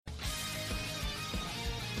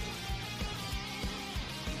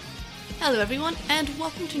Hello everyone, and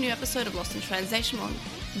welcome to a new episode of Lost in Translationmon.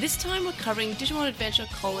 This time we're covering Digimon Adventure: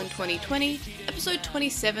 2020, episode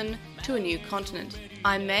 27, To a New Continent.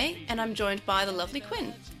 I'm May, and I'm joined by the lovely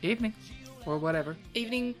Quinn. Evening. Or whatever.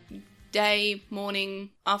 Evening, day,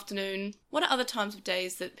 morning, afternoon. What are other times of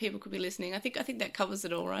days that people could be listening? I think that covers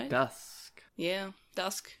it all, right? Dusk. Yeah,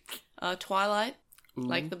 dusk. Twilight, Ooh,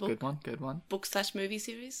 like the book. Good one. Book/movie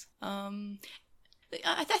series.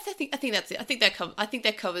 I think that's it. I think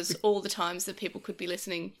that covers all the times that people could be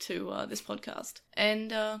listening to this podcast.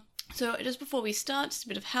 And so just before we start, just a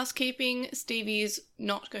bit of housekeeping. Stevie's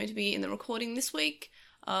not going to be in the recording this week.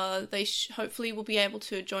 They hopefully will be able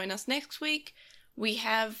to join us next week. We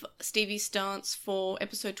have Stevie's stance for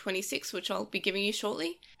episode 26, which I'll be giving you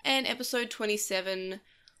shortly, and episode 27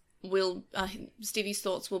 will Stevie's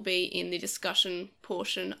thoughts will be in the discussion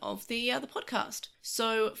portion of the podcast.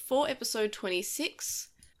 So for episode 26,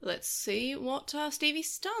 let's see what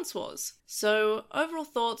Stevie's stance was. So overall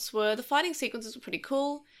thoughts were the fighting sequences were pretty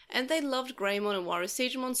cool, and they loved Greymon and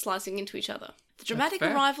Waroseigemon slicing into each other. The dramatic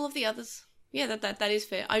arrival of the others. Yeah, that is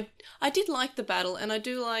fair. I did like the battle, and I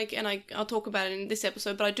do like, and I'll talk about it in this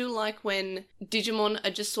episode, but I do like when Digimon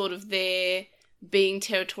are just sort of there, being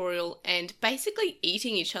territorial and basically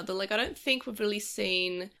eating each other. Like, I don't think we've really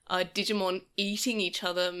seen Digimon eating each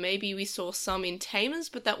other. Maybe we saw some in Tamers,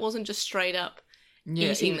 but that wasn't just straight up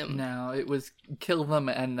eating them. No, it was kill them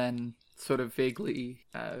and then sort of vaguely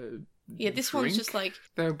this one's just like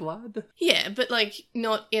their blood. Yeah, but like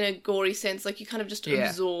not in a gory sense. Like you kind of just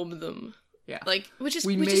absorb them. Yeah, like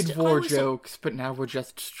we made vor jokes, but now we're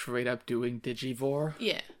just straight up doing Digivore.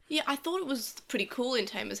 Yeah, I thought it was pretty cool in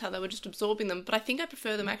Tamers how they were just absorbing them, but I think I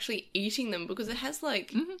prefer them actually eating them because it has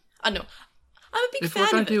like I don't know. I'm a big fan of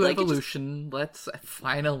it. If we're going to do evolution, let's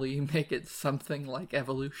finally make it something like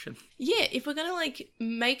evolution. Yeah, if we're going to like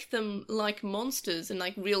make them like monsters and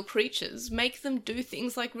like real creatures, make them do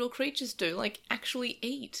things like real creatures do, like actually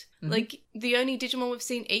eat. Like the only Digimon we've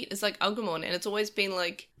seen eat is like Agumon, and it's always been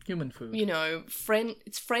like human food. You know,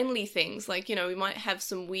 it's friendly things. Like, you know, we might have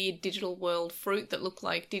some weird digital world fruit that look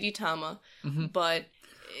like Digitama, but...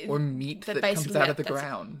 Or meat that comes out of the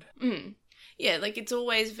ground. Yeah, like, it's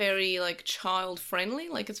always very, like, child-friendly.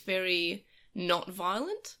 Like, it's very not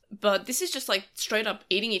violent. But this is just, like, straight up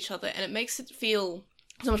eating each other, and it makes it feel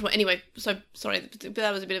so much more... Anyway, so, sorry, but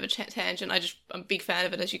that was a bit of a tangent. I'm a big fan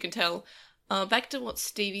of it, as you can tell. Back to what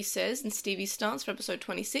Stevie says in Stevie's stance for episode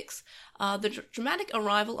 26. The dramatic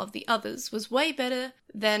arrival of the others was way better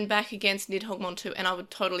than back against Nidhoggmon 2, and I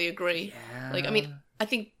would totally agree. Yeah. Like, I mean, I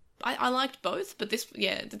think I liked both, but this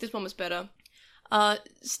one was better.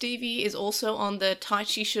 Stevie is also on the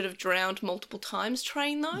Taichi should have drowned multiple times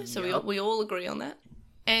train, though, so we all agree on that.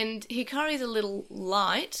 And Hikari's a little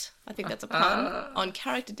light, I think that's a pun, on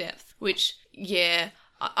character depth, which, yeah...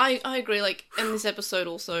 I agree, like, in this episode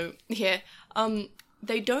also, they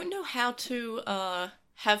don't know how to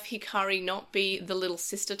have Hikari not be the little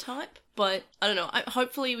sister type, but, I don't know,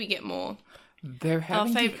 hopefully we get more. They're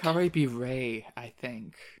having Hikari be Rei, I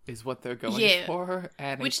think, is what they're going for.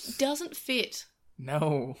 And which doesn't fit.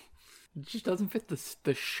 No. It just doesn't fit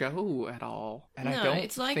the show at all. And I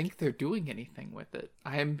don't think they're doing anything with it.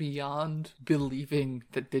 I am beyond believing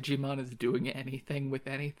that Digimon is doing anything with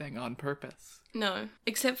anything on purpose. No,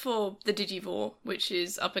 except for the Digivore, which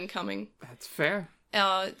is up and coming. That's fair.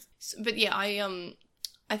 But yeah,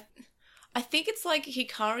 I think it's like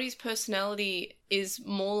Hikari's personality is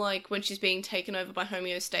more like when she's being taken over by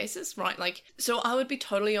homeostasis, right? Like, so I would be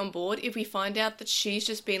totally on board if we find out that she's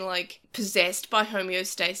just been, like, possessed by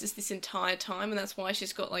homeostasis this entire time, and that's why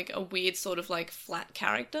she's got, like, a weird sort of, like, flat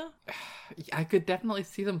character. I could definitely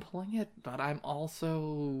see them pulling it, but I'm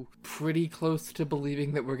also pretty close to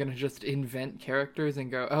believing that we're gonna just invent characters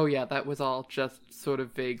and go, oh yeah, that was all just sort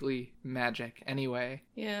of vaguely magic anyway.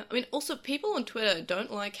 Yeah, I mean, also, people on Twitter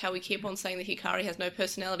don't like how we keep on saying that Hikari has no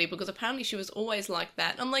personality, because apparently she was always like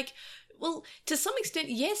that. I'm like, well, to some extent,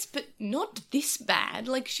 yes, but not this bad.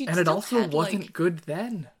 Like, she and still it also had, wasn't like... good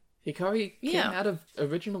then. Hikari came out of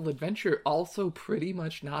Original Adventure also pretty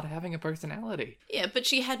much not having a personality. Yeah, but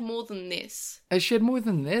she had more than this. She had more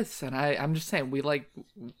than this, and I'm just saying, we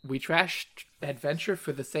trashed Adventure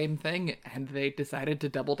for the same thing, and they decided to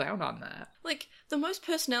double down on that. Like, the most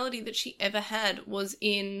personality that she ever had was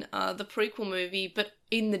in the prequel movie, but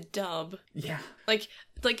in the dub. Yeah. Like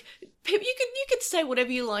you could say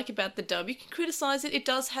whatever you like about the dub. You can criticize it. It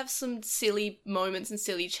does have some silly moments and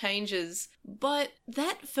silly changes, but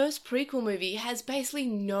that first prequel movie has basically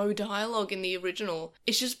no dialogue in the original.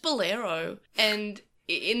 It's just Bolero, and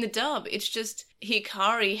in the dub, it's just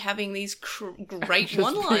Hikari having these great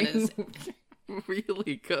one-liners.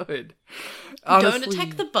 Really good. Honestly, don't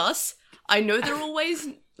attack the bus. I know they're always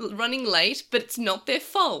running late, but it's not their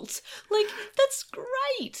fault. Like, that's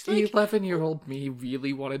great. Like, 11-year-old me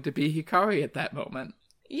really wanted to be Hikari at that moment.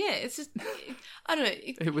 Yeah, it's just, I don't know.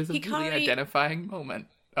 It was a really identifying moment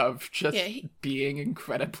of just being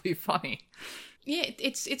incredibly funny. Yeah,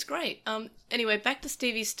 it's great. Anyway, back to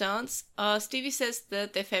Stevie's stance. Stevie says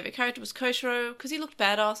that their favourite character was Koshiro because he looked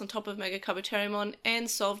badass on top of Mega Kabuterimon and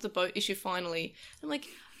solved the boat issue finally. I'm like,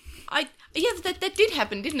 that did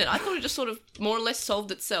happen, didn't it? I thought it just sort of more or less solved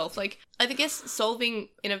itself. Like, I guess solving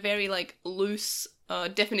in a very, like, loose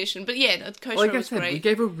definition. But yeah, Koshiro was great. We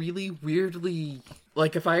gave a really weirdly...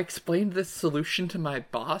 Like, if I explained this solution to my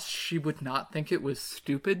boss, she would not think it was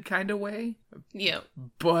stupid kind of way. Yeah.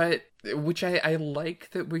 But, which I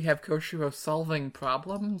like that we have Koshiro solving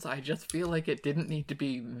problems. I just feel like it didn't need to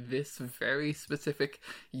be this very specific,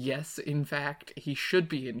 yes, in fact, he should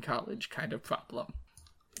be in college kind of problem.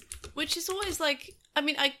 Which is always like, I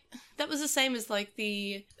mean, that was the same as like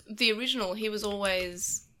the original. He was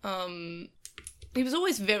always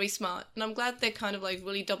very smart, and I'm glad they're kind of like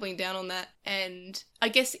really doubling down on that. And I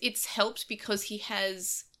guess it's helped because he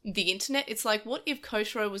has the internet. It's like, what if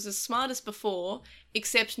Koshiro was as smart as before,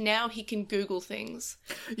 except now he can Google things?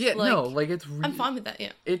 Yeah, like, no, like it's. I'm fine with that.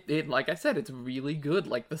 Yeah. It like I said, it's really good.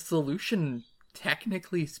 Like the solution,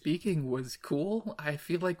 technically speaking, was cool. I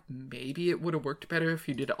feel like maybe it would have worked better if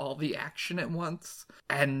you did all the action at once,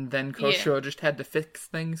 and then Koshiro just had to fix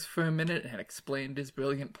things for a minute and explained his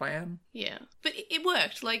brilliant plan. Yeah, but it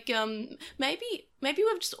worked. Like, maybe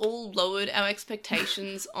we've just all lowered our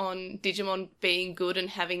expectations on Digimon being good and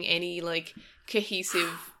having any like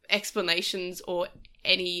cohesive explanations or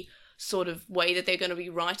any sort of way that they're going to be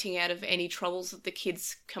writing out of any troubles that the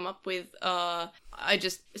kids come up with. I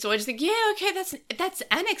just think, yeah, okay, that's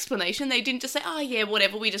an explanation. They didn't just say, oh yeah,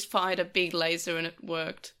 whatever, we just fired a big laser and it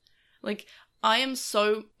worked. Like, I am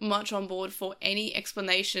so much on board for any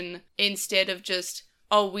explanation instead of just,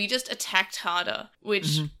 oh, we just attacked harder,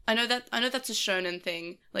 which I know that's a shonen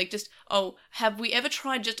thing. Like, just, oh, have we ever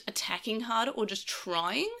tried just attacking harder or just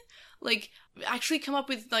trying? Like, actually come up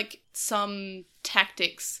with like some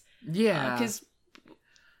tactics. Yeah. Because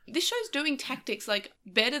this show's doing tactics, like,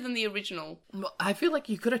 better than the original. I feel like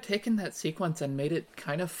you could have taken that sequence and made it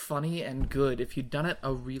kind of funny and good if you'd done it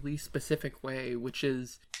a really specific way, which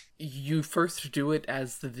is you first do it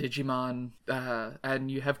as the Digimon,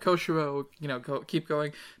 and you have Koshiro, keep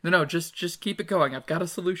going. No, just keep it going. I've got a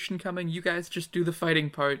solution coming. You guys just do the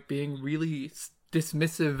fighting part, being really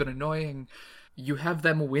dismissive and annoying. You have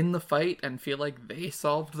them win the fight and feel like they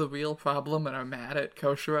solved the real problem and are mad at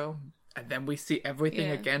Koshiro. And then we see everything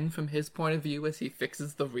again from his point of view as he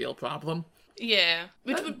fixes the real problem. Yeah.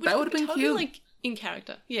 Which would have been totally, cute. Like, in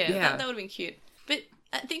character. Yeah. That would have been cute. But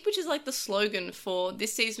I think which is like the slogan for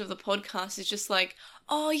this season of the podcast is just like,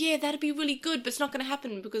 oh yeah, that'd be really good, but it's not going to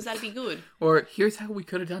happen because that'd be good. Or here's how we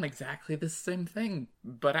could have done exactly the same thing,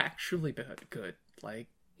 but actually good. Like,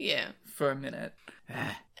 yeah. For a minute.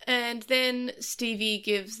 And then Stevie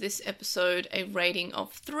gives this episode a rating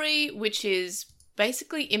of 3, which is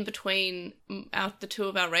basically in between the two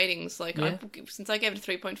of our ratings. Like, since I gave it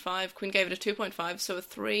a 3.5, Quinn gave it a 2.5, so a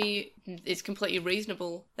 3 is completely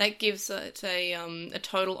reasonable. That gives it a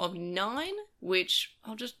total of 9, which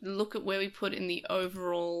I'll just look at where we put in the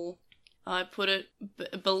overall. I put it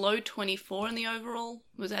below 24 in the overall,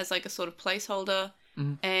 was as like a sort of placeholder.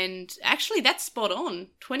 And actually that's spot on.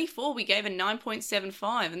 24 we gave a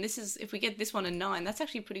 9.75, and this is, if we get this one a 9, that's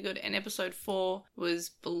actually pretty good. And episode 4 was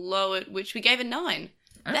below it, which we gave a 9.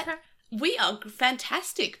 Okay. We are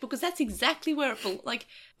fantastic, because that's exactly where it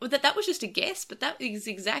that was just a guess, but that is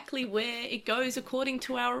exactly where it goes according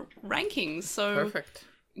to our rankings. So perfect.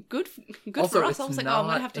 Good also, for us. I was like, I'm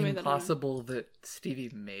gonna have to move that on. It's impossible that Stevie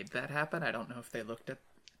made that happen. I don't know if they looked at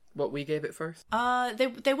what we gave it first.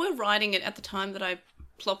 They were writing it at the time that I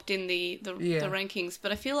plopped in the rankings,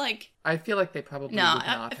 but I feel like they probably would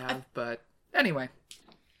not have. But anyway,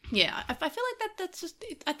 yeah, I feel like that's just.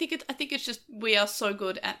 I think it's just we are so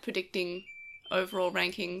good at predicting overall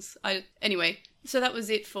rankings. Anyway, so that was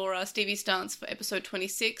it for Stevie's stance for episode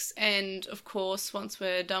 26, and of course, once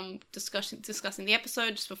we're done discussing the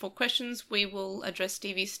episode, just before questions, we will address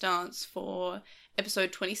Stevie's stance for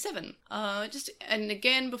episode 27. And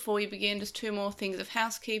again, before we begin, just 2 more things of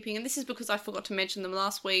housekeeping, and this is because I forgot to mention them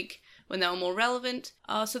last week when they were more relevant.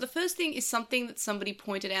 So the first thing is something that somebody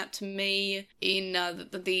pointed out to me in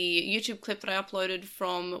the YouTube clip that I uploaded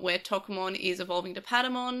from where Tokamon is evolving to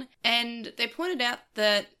Patamon, and they pointed out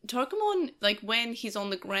that Tokamon, like when he's on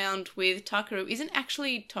the ground with Takaru, isn't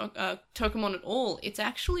actually Tokamon at all. It's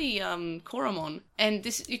actually Koromon, and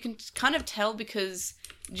this you can kind of tell because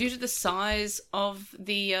due to the size of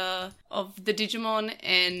the Digimon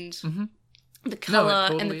and the color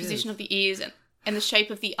and the position of the ears and the shape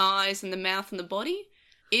of the eyes and the mouth and the body,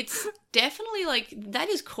 it's definitely like that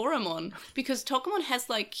is Koromon, because Tokamon has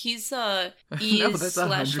like his ears no, that's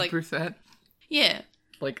slash 100%. Like yeah.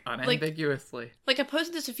 Like, unambiguously. Like, I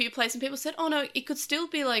posted this a few places and people said, oh no, it could still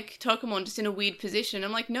be, like, Tokamon just in a weird position.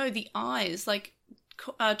 I'm like, no, the eyes, like,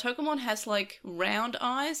 Tokamon has, like, round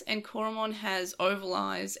eyes and Koromon has oval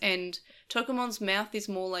eyes, and Tokamon's mouth is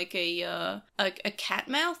more like a cat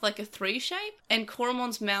mouth, like a 3 shape, and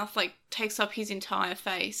Koromon's mouth, like, takes up his entire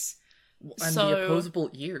face. And the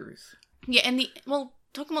opposable ears. Yeah, and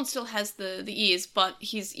Tokamon still has the ears, but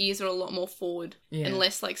his ears are a lot more forward and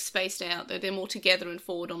less like spaced out. They're more together and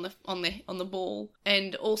forward on the ball.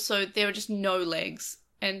 And also there are just no legs,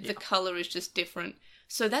 and the color is just different.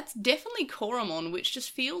 So that's definitely Koromon, which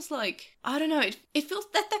just feels like, I don't know, it feels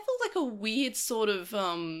that feels like a weird sort of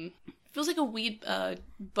feels like a weird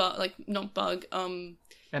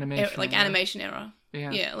animation error.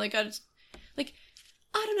 Yeah, like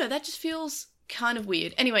I don't know, that just feels kind of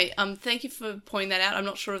weird. Anyway, thank you for pointing that out. I'm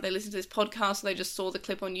not sure if they listened to this podcast or they just saw the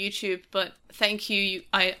clip on YouTube, but thank you.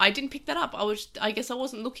 I didn't pick that up. I guess I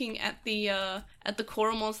wasn't looking at the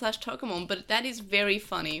Koromon / Tokamon, but that is very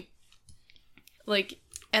funny. Like,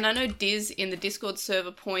 and I know Diz in the Discord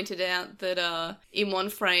server pointed out that in one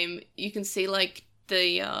frame you can see like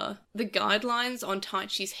the guidelines on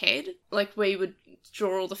Taichi's head, like where you would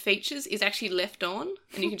draw all the features, is actually left on,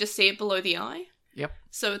 and you can just see it below the eye. Yep.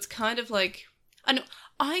 So it's kind of like, I know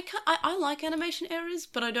I like animation errors,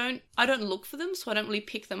 but I don't look for them, so I don't really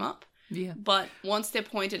pick them up. Yeah. But once they're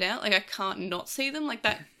pointed out, like I can't not see them. Like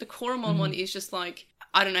that, the Koromon one is just like,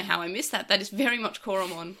 I don't know how I missed that. That is very much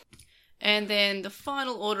Koromon. And then the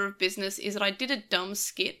final order of business is that I did a dumb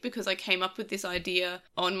skit because I came up with this idea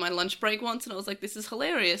on my lunch break once, and I was like, this is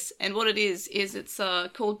hilarious. And what it is it's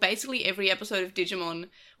called Basically Every Episode of Digimon,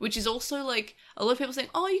 which is also like a lot of people saying,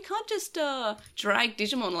 oh, you can't just drag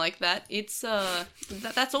Digimon like that. It's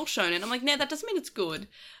that's all shonen. I'm like, no, that doesn't mean it's good.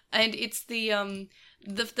 And it's the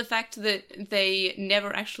fact that they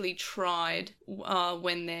never actually tried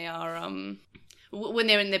when they are when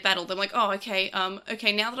they're in their battle. They're like, oh, okay, now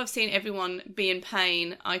that I've seen everyone be in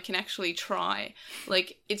pain, I can actually try.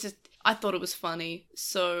 Like, it's just, I thought it was funny,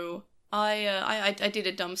 so I did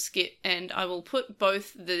a dumb skit, and I will put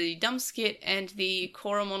both the dumb skit and the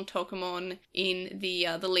Koromon Tokamon in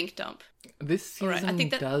the link dump. This season I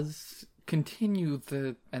think that does continue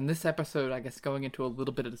and this episode, I guess, going into a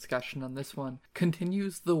little bit of discussion on this one,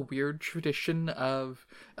 continues the weird tradition of,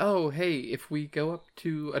 oh, hey, if we go up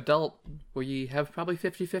to adult, we have probably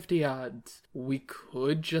 50-50 odds. We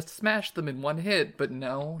could just smash them in one hit, but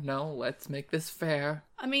no, let's make this fair.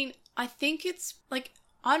 I mean, I think it's, like,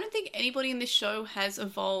 I don't think anybody in this show has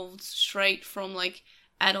evolved straight from, like,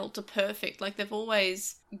 adult to perfect. Like, they've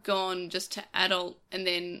always gone just to adult and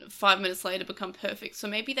then 5 minutes later become perfect. So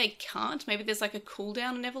maybe they can't. Maybe there's like a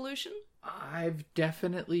cooldown in evolution. I've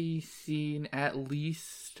definitely seen at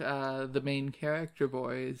least the main character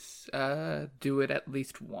boys do it at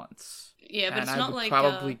least once. Yeah, but it's not like... And I would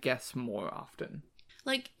probably guess more often.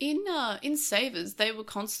 Like, in Savers, they were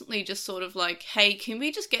constantly just sort of like, hey, can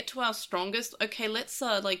we just get to our strongest? Okay, let's,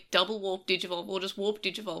 like, double warp Digivolve, or just warp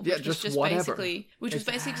Digivolve. Yeah, just whatever. Which was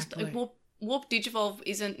basically just, like, warp Digivolve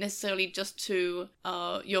isn't necessarily just to,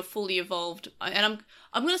 you're fully evolved. And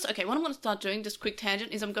I'm gonna, okay, what I'm gonna start doing, just quick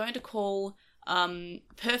tangent, is I'm going to call,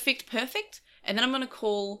 perfect, and then I'm gonna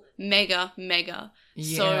call mega.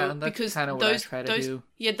 Yeah, so, that's kind of what I try to do.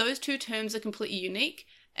 Yeah, those two terms are completely unique.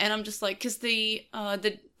 And I'm just like, because the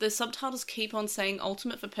subtitles keep on saying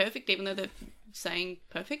ultimate for perfect, even though they're saying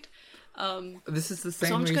perfect. This is the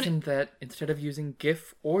same reason that instead of using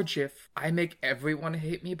GIF or GIF, I make everyone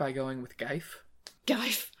hate me by going with GIF.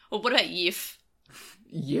 GIF? Or what about YIF?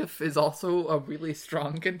 YIF is also a really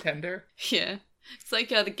strong contender. Yeah. It's like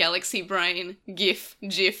the Galaxy Brain. GIF,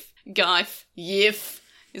 GIF, GIF, YIF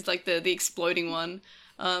is like the exploding one.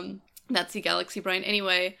 That's the Galaxy Brain.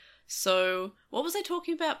 Anyway... So, what was I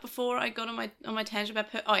talking about before I got on my tangent about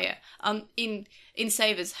in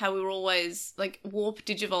Savers, how we were always, like, warp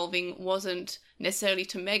digivolving wasn't necessarily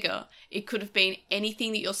to Mega. It could have been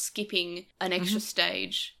anything that you're skipping an extra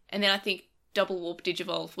stage. And then I think double warp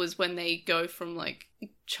digivolve was when they go from, like,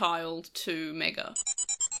 child to Mega.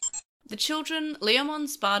 the children, Leomon,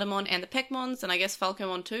 Spartamon, and the Peckmons, and I guess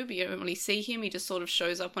Falcomon too, but you don't really see him. He just sort of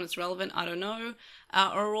shows up when it's relevant. I don't know.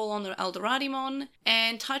 Are all on the Eldoradimon.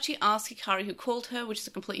 And Taichi asks Hikari who called her, which is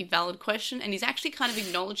a completely valid question. And he's actually kind of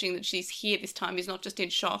acknowledging that she's here this time. He's not just in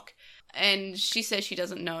shock. And she says she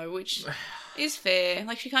doesn't know, which is fair.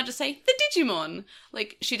 Like, she can't just say, the Digimon!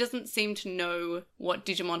 Like, she doesn't seem to know what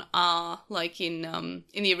Digimon are, like in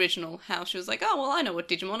the original, how she was like, oh, well, I know what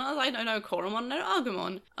Digimon are. I don't know Koromon, I know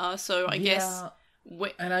Agumon. So I guess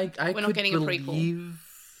we're not getting a prequel.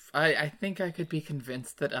 I think I could be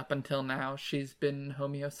convinced that up until now she's been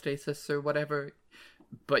homeostasis or whatever,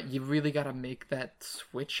 but you really gotta make that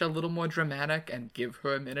switch a little more dramatic and give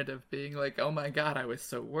her a minute of being like, oh my god, I was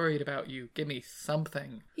so worried about you, give me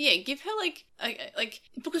something. Yeah, give her like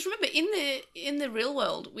because remember in the real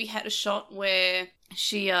world we had a shot where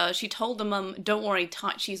she told the mum, don't worry,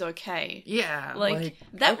 Taichi's okay. Yeah.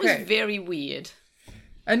 That was very weird.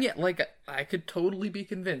 And yet, like, I could totally be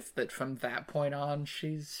convinced that from that point on,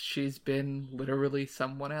 she's been literally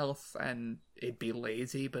someone else, and it'd be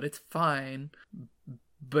lazy, but it's fine.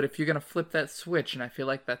 But if you're gonna flip that switch, and I feel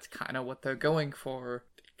like that's kind of what they're going for,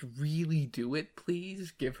 really do it,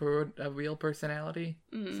 please. Give her a real personality,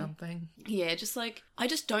 something. Yeah, just like, I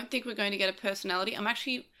just don't think we're going to get a personality. I'm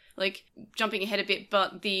actually, like, jumping ahead a bit,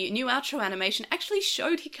 but the new outro animation actually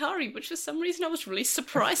showed Hikari, which for some reason I was really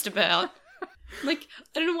surprised about. Like, I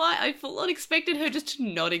don't know why, I full on expected her just to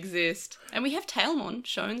not exist. And we have Tailmon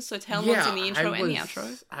shown, so Tailmon's in the intro and the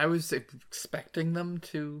outro. I was expecting them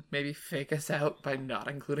to maybe fake us out by not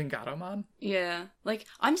including Gatomon. Yeah. Like,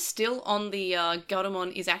 I'm still on the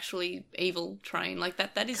Gatomon is actually evil train. Like,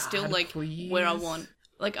 that is still, like, please. Where I want.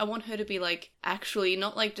 Like, I want her to be, like, actually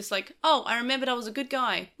not, like, just like, oh, I remembered I was a good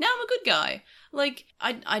guy. Now I'm a good guy. Like,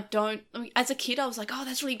 I don't... I mean, as a kid, I was like, oh,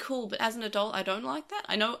 that's really cool. But as an adult, I don't like that.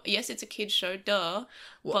 I know, yes, it's a kid's show, duh.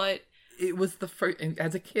 Well, but... It was the first...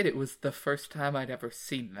 As a kid, it was the first time I'd ever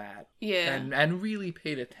seen that. Yeah. And really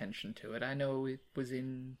paid attention to it. I know it was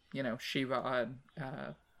in, She-Ra and...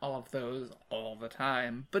 all of those all the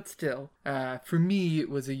time. But still, for me,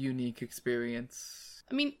 it was a unique experience.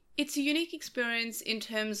 I mean... It's a unique experience in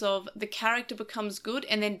terms of the character becomes good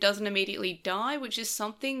and then doesn't immediately die, which is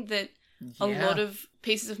something that a lot of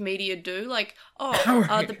pieces of media do. Like,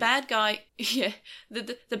 the bad guy,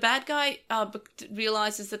 the bad guy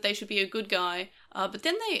realizes that they should be a good guy, but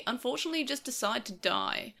then they unfortunately just decide to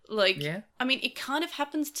die. Like, I mean, it kind of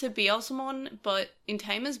happens to Beelzemon, but in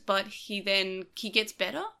Tamers, but he gets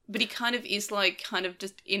better, but he kind of is like kind of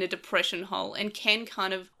just in a depression hole, and Ken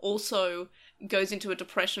kind of also goes into a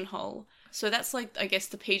depression hole. So that's like, I guess,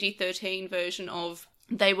 the PG-13 version of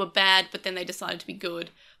they were bad, but then they decided to be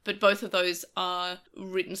good. But both of those are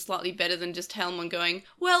written slightly better than just Tailmon going,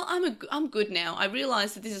 well, I'm good now. I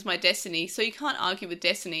realize that this is my destiny, so you can't argue with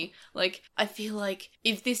destiny. Like, I feel like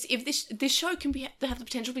if this show can have the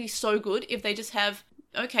potential to be so good if they just have,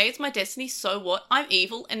 okay, it's my destiny, so what? I'm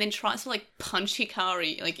evil, and then tries to, like, punch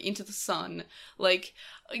Hikari, like, into the sun. Like,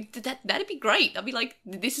 that'd be great. I'd be like,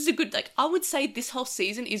 this is a good, like, I would say this whole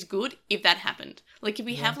season is good if that happened. Like, if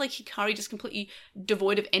we have, like, Hikari just completely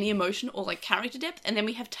devoid of any emotion or, like, character depth, and then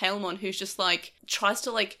we have Tailmon who's just, like, tries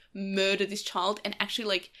to, like, murder this child and actually,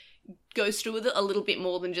 like, goes through with it a little bit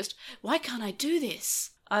more than just, why can't I do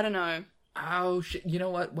this? I don't know. Oh, shit. You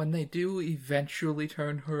know what? When they do eventually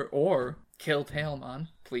turn her or kill Tailmon,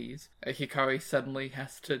 please, Hikari suddenly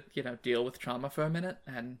has to, deal with trauma for a minute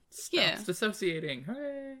and stops dissociating.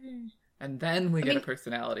 Hooray! And then we get a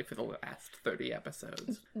personality for the last 30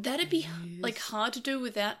 episodes. That'd be, like, hard to do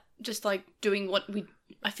without just, like, doing what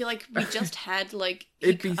I feel like we just had, like...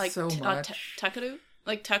 It'd be so much. Takaru?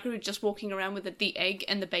 Like, Takaru just walking around with the egg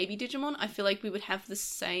and the baby Digimon. I feel like we would have the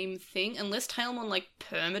same thing, unless Tailmon, like,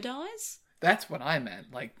 perma-dies. That's what I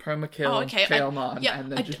meant, like perma-kill Tailmon,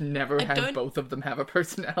 and then just never have both of them have a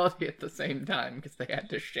personality at the same time because they had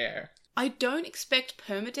to share. I don't expect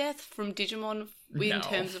permadeath from Digimon in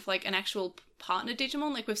terms of, like, an actual partner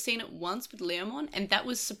Digimon. Like, we've seen it once with Leomon, and that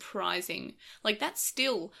was surprising. Like, that's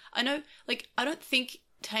still... I know, like, I don't think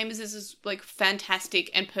Tamers is as, like, fantastic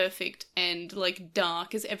and perfect and, like,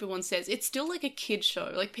 dark as everyone says. It's still, like, a kid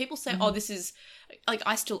show. Like, people say, oh, this is... Like,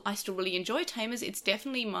 I still really enjoy Tamers. It's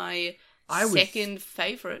definitely my... second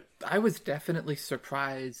favorite. I was definitely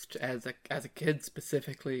surprised as a kid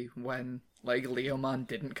specifically when, like, Leomon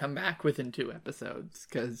didn't come back within 2 episodes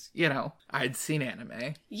because, I'd seen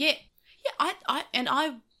anime. Yeah,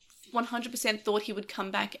 I 100% thought he would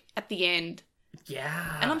come back at the end.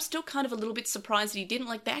 Yeah. And I'm still kind of a little bit surprised that he didn't.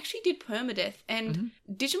 Like, they actually did permadeath, and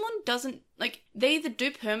Digimon doesn't, like, they either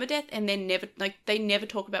do permadeath and then never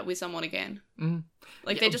talk about Wizamon again. Mm.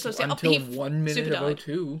 Like, they just sort of say, until 1 minute of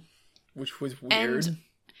 02. which was weird.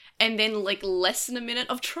 And then, like, less than a minute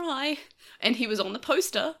of Try, and he was on the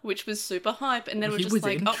poster, which was super hype, and then we're just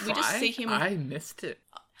like, oh, we just see him... I missed it.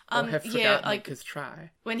 Or have forgotten it, because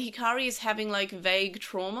Try. When Hikari is having, like, vague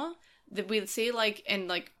trauma, that we see, like, and,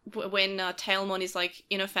 like, when Tailmon is, like,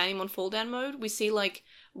 in a Fannymon fall-down mode, we see, like,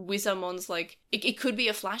 Wizarmon's, like, it could be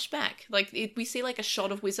a flashback. Like, we see, like, a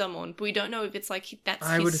shot of Wizarmon, but we don't know if it's, like, that's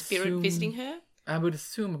his spirit visiting her. I would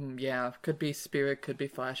assume, yeah, could be spirit, could be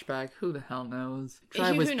flashback. Who the hell knows?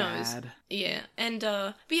 Try was bad. Yeah, and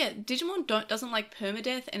but yeah, Digimon doesn't like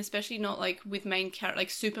permadeath, and especially not like with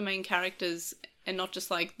super main characters, and not just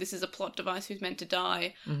like this is a plot device who's meant to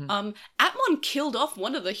die. Mm-hmm. Atmon killed off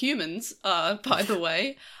one of the humans, by the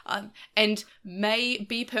way, and may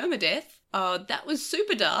be permadeath. That was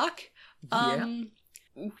super dark.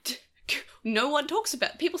 No one talks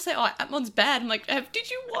about. People say, "Oh, Atmon's bad." I'm like, "Did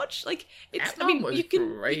you watch?" Like, it's. Atmon was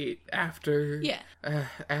great after. Yeah.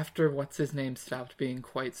 After what's his name stopped being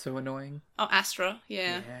quite so annoying. Oh, Astra.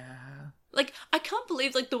 Yeah. Yeah. Like, I can't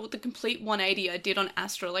believe, like, the complete 180 I did on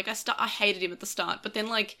Astra. Like, I hated him at the start, but then,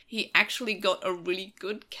 like, he actually got a really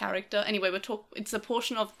good character. Anyway, it's a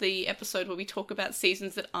portion of the episode where we talk about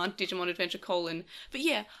seasons that aren't Digimon Adventure : But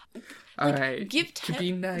yeah. Like, alright, to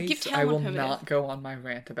be nice, I will not go on my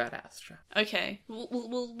rant about Astra. Okay,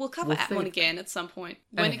 we'll cover Atmon again at some point,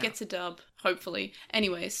 when it gets a dub, hopefully.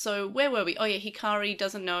 Anyway, so where were we? Oh yeah, Hikari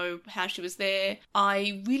doesn't know how she was there.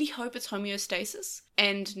 I really hope it's homeostasis,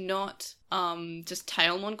 and not just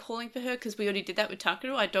Tailmon calling for her, because we already did that with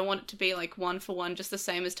Takaru. I don't want it to be like one for one, just the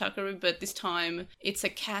same as Takaru, but this time it's a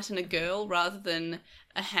cat and a girl rather than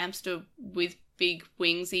a hamster with big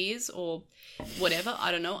wings ears or whatever.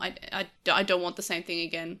 I don't know. I don't want the same thing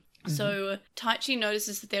again. Mm-hmm. So Taichi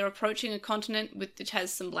notices that they're approaching a continent which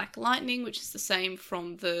has some black lightning, which is the same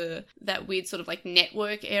from that weird sort of like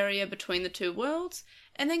network area between the two worlds.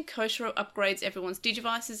 And then Koshiro upgrades everyone's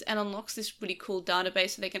Digivices and unlocks this really cool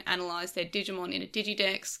database so they can analyze their Digimon in a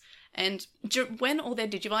Digidex. And when all their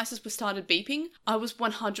Digivices were started beeping, I was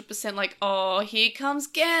 100% like, oh, here comes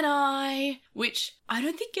Genai! Which, I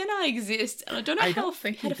don't think Genai exists, and I don't know how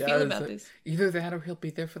to feel about this. Either that or he'll be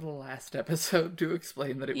there for the last episode to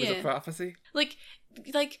explain that it was a prophecy. Like,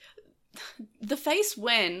 the face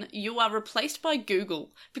when you are replaced by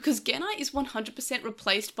Google, because Genai is 100%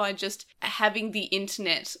 replaced by just having the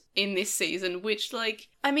internet in this season, which, like,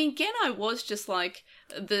 I mean, Genai was just like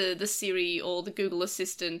the Siri or the Google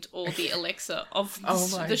Assistant or the Alexa of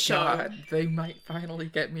the show. Oh my god, they might finally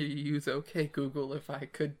get me to use OK Google if I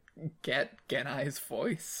could get Genai's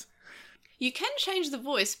voice. You can change the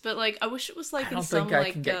voice, but, like, I wish it was like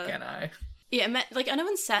I can get Genai. Yeah, like, I know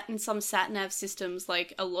in some sat-nav systems,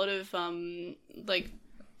 like, a lot of, like,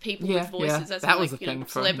 people with voices, as that in, was like, a thing know,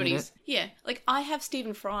 for celebrities. Yeah, like, I have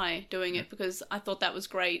Stephen Fry doing it because I thought that was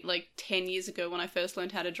great, like, 10 years ago when I first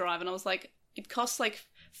learned how to drive, and I was like, it costs, like,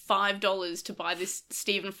 $5 to buy this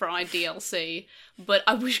Stephen Fry DLC, but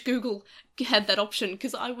I wish Google had that option,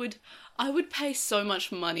 because I would pay so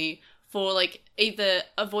much money for, like, either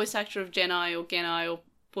a voice actor of Genai or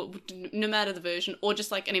no matter the version, or just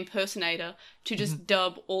like an impersonator to just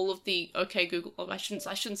dub all of the OK Google. Oh, I shouldn't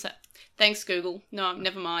say thanks Google. No,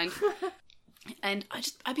 never mind. And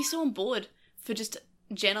I'd be so on board for just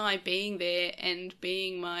Genai being there and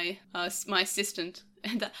being my assistant,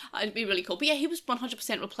 and I'd be really cool. But yeah, he was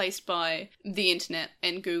 100% replaced by the internet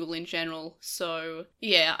and Google in general. So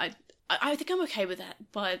yeah, I think I'm okay with that.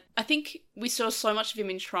 But I think we saw so much of him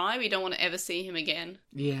in Try, we don't want to ever see him again.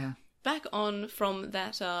 Yeah. Back on from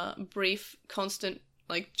that brief, constant,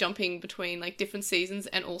 like, jumping between, like, different seasons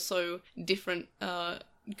and also different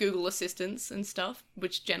Google Assistants and stuff,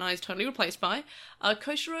 which Genai is totally replaced by,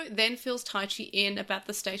 Koshiro then fills Taichi in about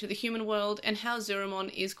the state of the human world and how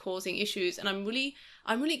Zurumon is causing issues. And I'm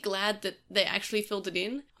really glad that they actually filled it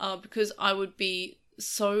in, because I would be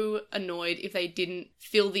so annoyed if they didn't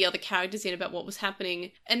fill the other characters in about what was happening.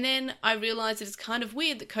 And then I realised it's kind of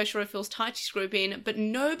weird that Koshiro fills Taichi's group in, but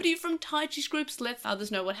nobody from Taichi's groups lets others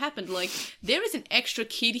know what happened. Like, there is an extra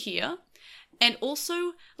kid here, and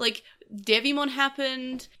also, like, Devimon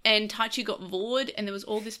happened, and Taichi got Vord, and there was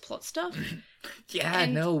all this plot stuff.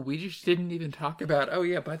 No, we just didn't even talk about, oh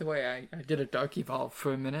yeah, by the way, I did a Dark Evolve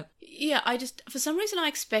for a minute. Yeah, for some reason I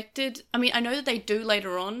expected, I mean, I know that they do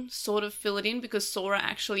later on sort of fill it in, because Sora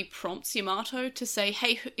actually prompts Yamato to say,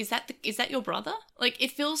 hey, is that your brother? Like,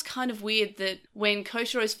 it feels kind of weird that when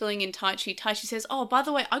Koshiro's filling in Taichi says, oh, by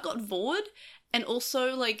the way, I got Vord, and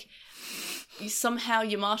also, like, somehow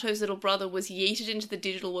Yamato's little brother was yeeted into the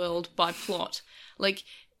digital world by plot. Like,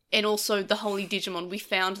 And also the Holy Digimon. We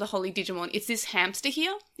found the Holy Digimon. It's this hamster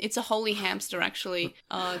here. It's a holy hamster, actually.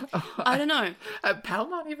 I don't know.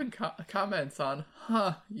 Palmon even comments on,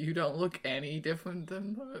 you don't look any different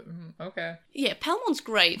than... Okay. Yeah, Palmon's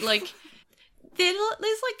great. Like, there's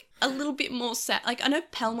like a little bit more like, I know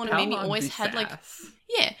Palmon and Mimi always had like...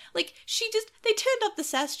 Yeah, like, they turned up the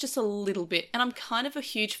sass just a little bit, and I'm kind of a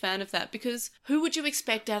huge fan of that, because who would you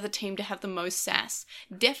expect out of the team to have the most sass?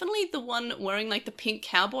 Definitely the one wearing, like, the pink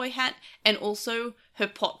cowboy hat, and also her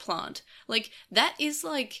pot plant. Like, that is,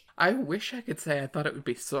 like... I wish I could say I thought it would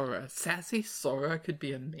be Sora. Sassy Sora could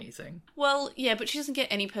be amazing. Well, yeah, but she doesn't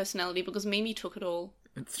get any personality, because Mimi took it all.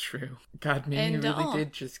 It's true. God, Mimi really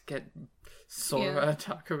did just get... Sora,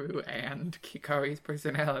 Takaru, and Hikari's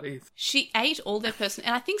personalities. She ate all their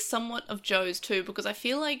and I think somewhat of Joe's too, because I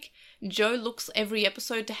feel like Joe looks every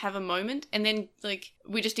episode to have a moment, and then, like,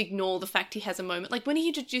 we just ignore the fact he has a moment. Like, when he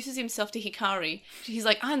introduces himself to Hikari, he's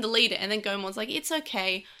like, I'm the leader, and then Goemon's like, it's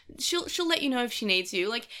okay, she'll let you know if she needs you.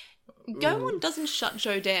 Like, Goemon doesn't shut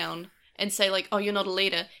Joe down and say, like, oh, you're not a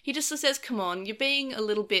leader. He just says, come on, you're being a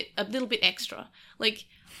little bit extra. Like,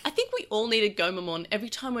 I think we all need a Gomamon. Every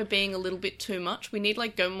time we're being a little bit too much, we need,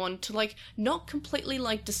 like, Gomamon to, like, not completely,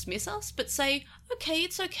 like, dismiss us, but say, okay,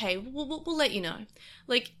 it's okay, we'll let you know.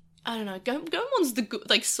 Like, I don't know,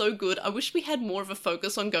 Goemon's so good. I wish we had more of a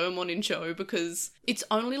focus on Goemon in Joe, because it's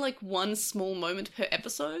only, like, one small moment per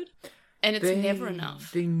episode, and it's never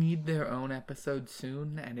enough. They need their own episode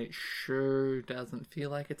soon, and it sure doesn't feel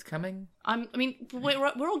like it's coming. I mean, we're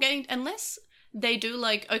all getting, unless... They do,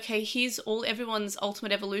 like, okay, here's everyone's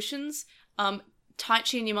ultimate evolutions.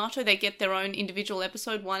 Taichi and Yamato, they get their own individual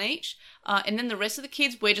episode, one each. And then the rest of the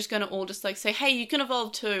kids, we're just going to all just, like, say, hey, you can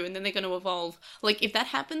evolve too. And then they're going to evolve. Like, if that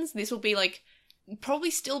happens, this will be, like, probably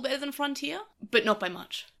still better than Frontier, but not by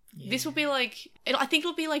much. Yeah. This will be, like, I think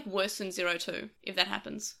it'll be, like, worse than 02, if that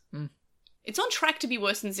happens. It's on track to be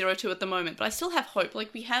worse than 02 at the moment, but I still have hope.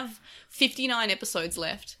 Like, we have 59 episodes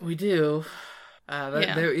left. We do.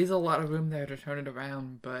 There is a lot of room there to turn it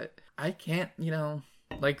around, but I can't,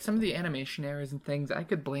 like, some of the animation errors and things I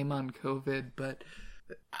could blame on COVID, but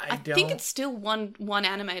I think it's still one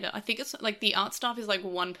animator. I think it's, like, the art staff is, like,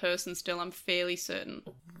 one person still, I'm fairly certain.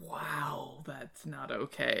 Wow, that's not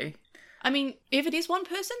okay. I mean, if it is one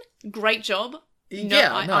person, great job.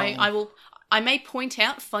 I may point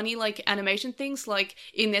out funny, like, animation things, like,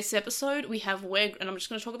 in this episode, we have and I'm just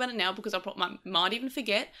going to talk about it now because I might even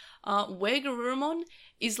forget, where Garurumon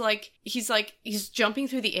is, like, he's jumping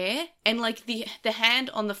through the air, and, like, the hand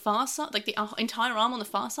on the far side, like, the entire arm on the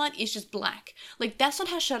far side is just black. Like, that's not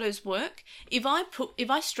how shadows work. If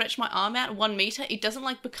I stretch my arm out 1 meter, it doesn't,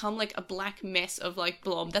 like, become, like, a black mess of, like,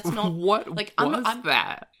 blob. That's not... What like, was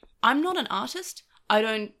that? I'm not an artist. I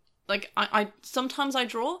don't, like, I sometimes I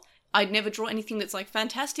draw. I'd never draw anything that's, like,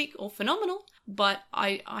 fantastic or phenomenal, but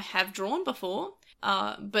I have drawn before.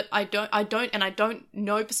 But I don't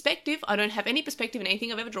know perspective. I don't have any perspective in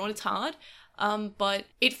anything I've ever drawn. It's hard. But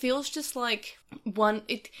it feels just like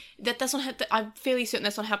that's not how, I'm fairly certain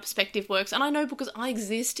that's not how perspective works. And I know because I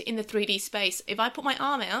exist in the 3D space. If I put my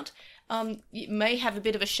arm out, it may have a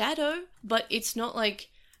bit of a shadow, but it's not, like,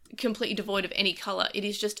 completely devoid of any color. It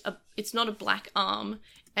is just it's not a black arm.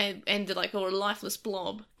 And like, or a lifeless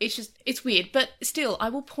blob. It's weird, but still, I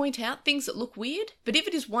will point out things that look weird, but if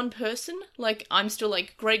it is one person, like, I'm still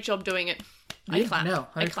like, great job doing it. I clap. No,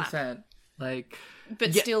 100%. I clap. Like,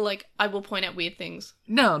 but still, like, I will point out weird things.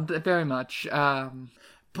 No, very much.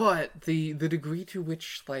 But the degree to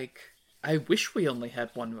which, like, I wish we only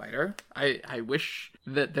had one writer. I wish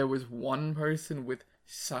that there was one person with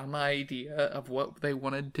some idea of what they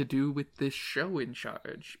wanted to do with this show in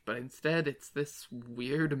charge, but instead it's this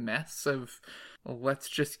weird mess of, let's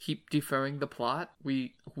just keep deferring the plot.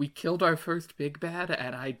 We killed our first big bad,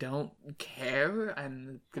 and I don't care,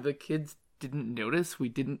 and the kids didn't notice.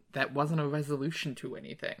 That wasn't a resolution to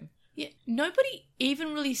anything. Yeah, nobody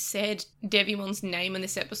even really said Devimon's name in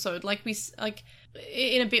this episode. Like,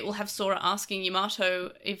 in a bit we'll have Sora asking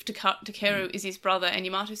Yamato if Takeru is his brother, and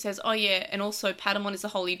Yamato says, oh yeah, and also Patamon is a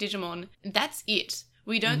holy Digimon. That's it.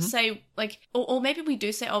 We don't say, like, or maybe we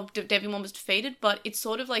do say, oh, Devimon was defeated, but it's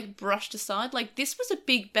sort of, like, brushed aside. Like, this was a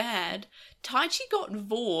big bad. Taichi got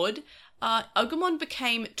Vored. Agumon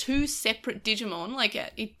became 2 separate Digimon. Like,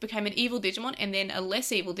 it became an evil Digimon and then a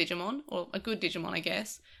less evil Digimon, or a good Digimon, I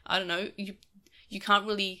guess. I don't know. You can't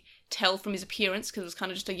really tell from his appearance because it was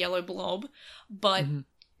kind of just a yellow blob. But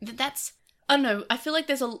that's... I don't know. I feel like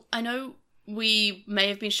I know we may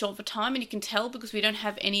have been short for time, and you can tell because we don't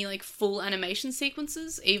have any, like, full animation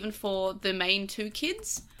sequences, even for the main 2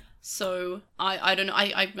 kids. So, I don't know.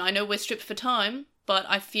 I know we're stripped for time, but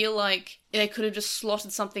I feel like they could have just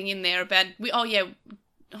slotted something in there about, I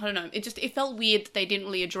don't know, it felt weird that they didn't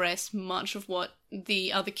really address much of what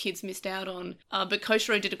the other kids missed out on. But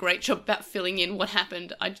Koshiro did a great job about filling in what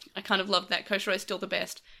happened. I kind of loved that. Koshiro's still the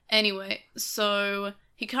best. Anyway, so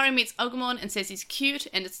Hikari meets Agumon and says he's cute,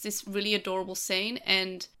 and it's this really adorable scene,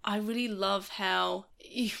 and I really love how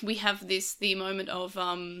we have the moment of,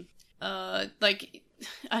 like,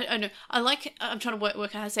 I don't know, I'm trying to work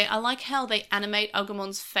out how to say it. I like how they animate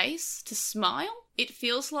Agumon's face to smile. It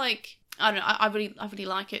feels like, I don't know, I really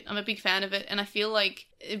like it. I'm a big fan of it, and I feel like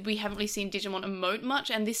we haven't really seen Digimon emote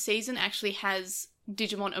much, and this season actually has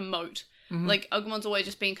Digimon emote. Mm-hmm. Like, Agumon's always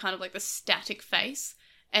just been kind of like the static face,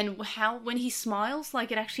 and how, when he smiles, like,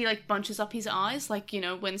 it actually, like, bunches up his eyes, like, you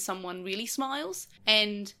know, when someone really smiles.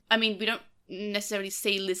 And, I mean, we don't necessarily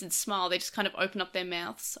see lizards smile, they just kind of open up their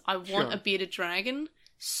mouths. I want a bearded dragon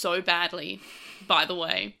so badly, by the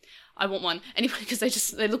way. I want one. Anyway, because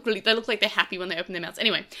they look like they're happy when they open their mouths.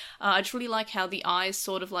 Anyway, I just really like how the eyes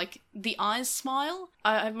sort of like, the eyes smile.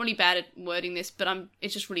 I'm really bad at wording this, but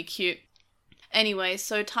it's just really cute. Anyway,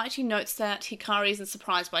 so Taichi notes that Hikari isn't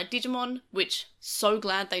surprised by Digimon, which, so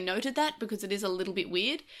glad they noted that, because it is a little bit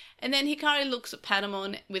weird. And then Hikari looks at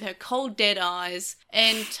Patamon with her cold, dead eyes,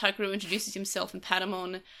 and Takeru introduces himself and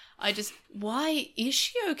Patamon. Why is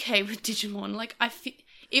she okay with Digimon? Like, I feel,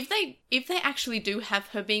 if they actually do have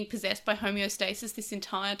her being possessed by homeostasis this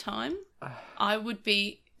entire time, I would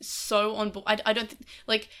be so on board. I don't think,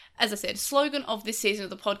 like, as I said, slogan of this season of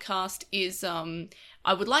the podcast is,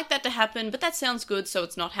 I would like that to happen, but that sounds good, so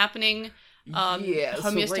it's not happening.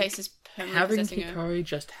 Homeostasis, so, like, having Hikari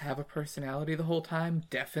just have a personality the whole time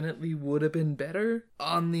definitely would have been better.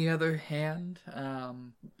 On the other hand,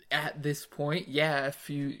 at this point, if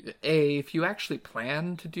you actually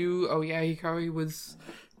plan to do, Hikari was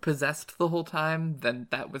possessed the whole time, then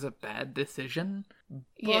that was a bad decision.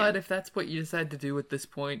 But if that's what you decide to do at this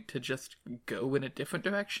point, to just go in a different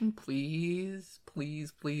direction, please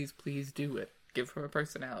do it. Give her a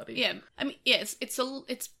personality. Yeah, I mean, it's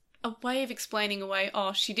a way of explaining away,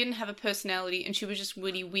 she didn't have a personality and she was just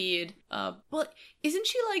really weird. Well, isn't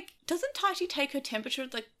she like, doesn't Taichi take her temperature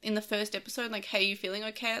like in the first episode, like, hey, you feeling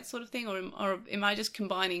okay, that sort of thing? Or am I just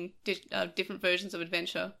combining different versions of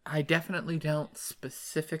Adventure? I definitely don't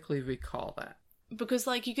specifically recall that. Because,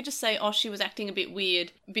 like, you could just say, she was acting a bit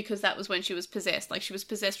weird because that was when she was possessed. Like, she was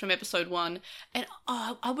possessed from episode 1. And,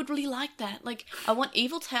 I would really like that. Like, I want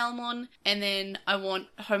evil Tailmon, and then I want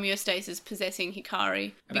homeostasis possessing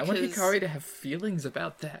Hikari. And I want Hikari to have feelings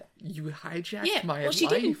about that. You hijacked my life.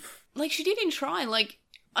 She did in Try. Like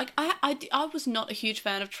I was not a huge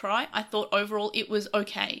fan of Try. I thought overall it was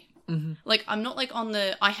okay. Mm-hmm. Like, I'm not, like, on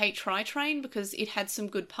the I hate Try train, because it had some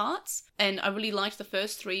good parts, and I really liked the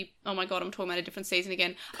first 3. Oh my god, I'm talking about a different season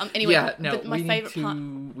again. Anyway, but my favourite part...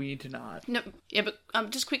 We do not. No, yeah, but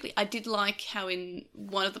just quickly, I did like how in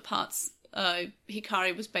one of the parts,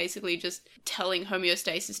 Hikari was basically just telling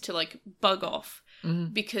homeostasis to, like, bug off.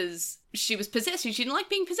 Mm-hmm. Because she was possessed and she didn't like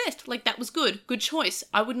being possessed. Like, that was good choice.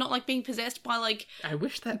 I would not like being possessed by, like, I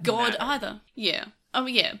wish that God mattered. Either. Yeah. Oh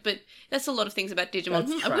yeah, but that's a lot of things about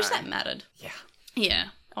Digimon. I wish that mattered. Yeah. Yeah.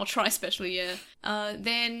 I'll try especially, yeah.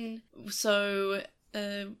 Then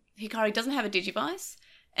Hikari doesn't have a Digivice,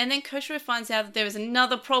 and then Koshiro finds out that there is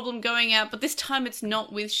another problem going out, but this time it's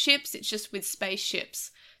not with ships, it's just with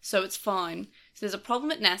spaceships. So it's fine. So there's a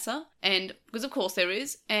problem at NASA, and because of course there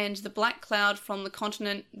is, and the black cloud from the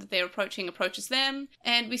continent that they're approaches them,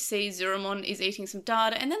 and we see Zurumon is eating some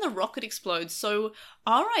data, and then the rocket explodes. So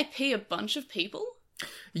RIP a bunch of people.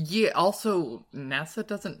 Yeah, also, NASA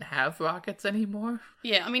doesn't have rockets anymore.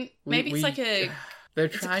 Yeah, I mean, maybe it's a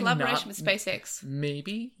collaboration with SpaceX.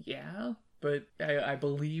 Maybe, yeah. But I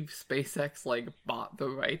believe SpaceX, like, bought the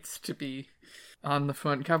rights to be on the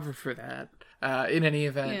front cover for that. In any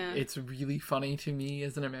event, It's really funny to me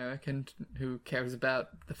as an American who cares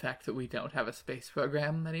about the fact that we don't have a space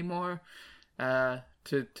program anymore,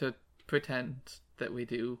 to pretend that we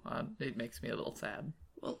do. It makes me a little sad.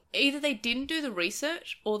 Well, either they didn't do the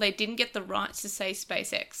research, or they didn't get the rights to say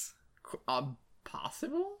SpaceX.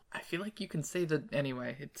 Possible? I feel like you can say that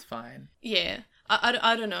anyway. It's fine. Yeah.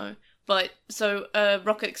 I don't know. But, so,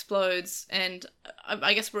 rocket explodes, and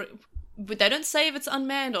I guess they don't say if it's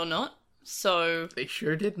unmanned or not, so... They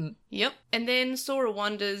sure didn't. Yep. And then Sora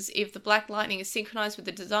wonders if the Black Lightning is synchronized with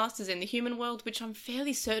the disasters in the human world, which I'm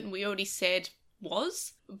fairly certain we already said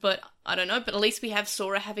was, but I don't know. But at least we have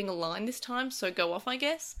Sora having a line this time, so go off, I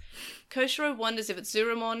guess. Koshiro wonders if it's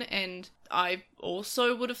Zurumon, and I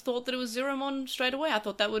also would have thought that it was Zurumon straight away. I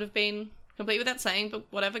thought that would have been complete with that saying, but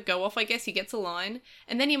whatever, go off, I guess. He gets a line.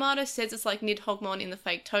 And then Yamato says it's like Nidhoggmon in the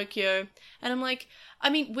fake Tokyo. And I'm like, I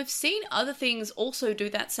mean, we've seen other things also do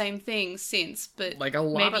that same thing since, but like a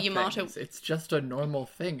lot maybe of Yamato... things. It's just a normal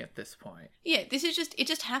thing at this point. Yeah, this is just, it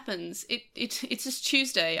just happens. It's just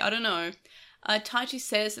Tuesday, I don't know. Taichi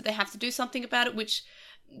says that they have to do something about it, which...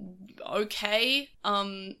 Okay,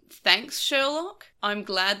 thanks, Sherlock. I'm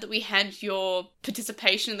glad that we had your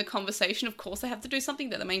participation in the conversation. Of course I have to do something,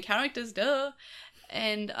 they're the main characters, duh.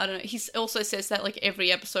 And I don't know, he also says that like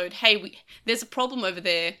every episode, hey, there's a problem over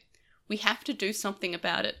there. We have to do something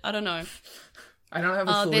about it. I don't know. I don't have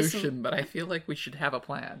a solution, but I feel like we should have a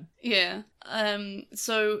plan. Yeah.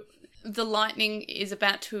 So the lightning is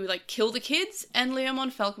about to like kill the kids, and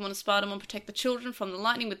Leomon, Falcomon, and Spartamon protect the children from the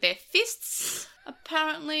lightning with their fists,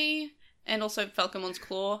 apparently. And also Falcomon's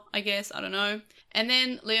claw, I guess, I don't know. And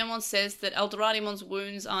then Leomon says that Eldoradimon's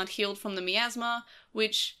wounds aren't healed from the miasma,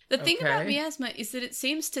 which... The thing about miasma is that it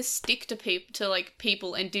seems to stick to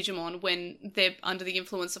people and Digimon when they're under the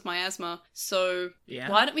influence of miasma. So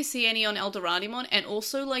why don't we see any on Eldoradimon? And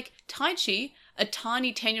also, like, Taichi, a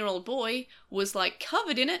tiny 10-year-old boy, was, like,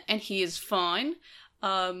 covered in it, and he is fine.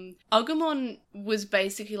 Agumon was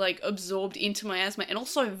basically like absorbed into miasma and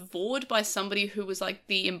also vored by somebody who was like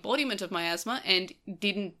the embodiment of miasma and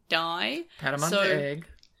didn't die. Patamon's egg.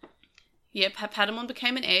 Yeah, Patamon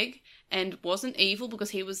became an egg and wasn't evil because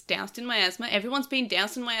he was doused in miasma. Everyone's been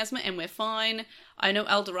doused in miasma and we're fine. I know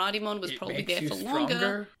Eldoradimon was probably there for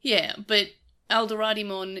longer. Yeah, but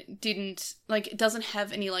Eldoradimon doesn't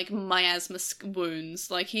have any like miasma wounds.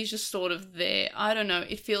 Like he's just sort of there. I don't know.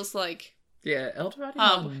 It feels like... Yeah,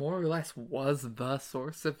 Eldoradimon more or less was the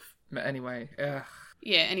source of... Anyway, ugh.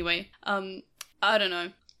 Yeah, anyway. I don't know.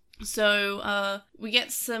 So, we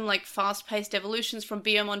get some, like, fast-paced evolutions from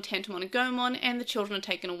Biyomon, Tentomon, and Gomon, and the children are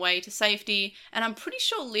taken away to safety. And I'm pretty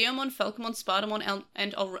sure Leomon, Falcomon, Spartamon,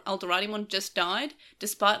 and Eldoradimon just died,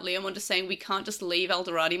 despite Leomon just saying we can't just leave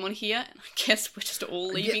Eldoradimon here. And I guess we're just all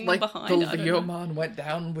leaving them behind. The Leomon went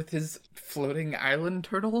down with his floating island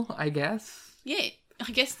turtle, I guess? Yeah.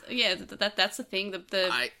 I guess, yeah, that's the thing. The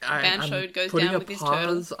Banshode goes down with his turtle. I'm putting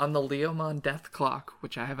a pause on the Leomon death clock,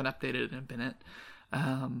 which I haven't updated in a minute,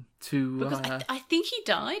 because I think he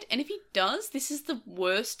died, and if he does, this is the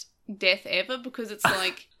worst death ever, because it's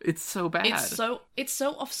like... it's so bad. It's so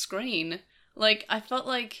off-screen. Like, I felt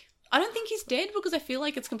like... I don't think he's dead, because I feel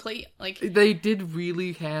like it's complete, like... They did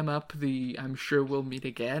really ham up the I'm sure we'll meet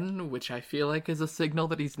again, which I feel like is a signal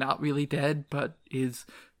that he's not really dead, but is...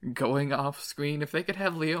 going off screen. If they could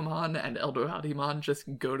have Leomon and Eldoradimon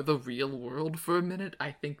just go to the real world for a minute,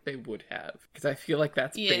 I think they would have. Because I feel like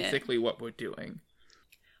that's basically what we're doing.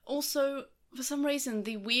 Also, for some reason,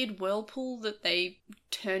 the weird whirlpool that they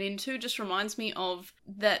turn into just reminds me of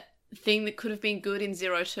that thing that could have been good in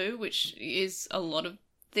 02, which is a lot of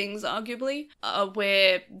things, arguably,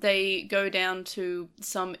 where they go down to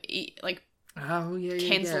some,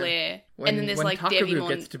 Ken's lair, and then there's, like, Devimon...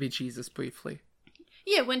 gets to be Jesus briefly.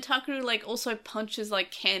 Yeah, when Takaru, like, also punches, like,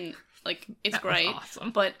 Ken, like, it's great. Awesome.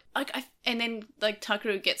 But, like, and then, like,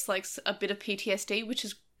 Takaru gets, like, a bit of PTSD, which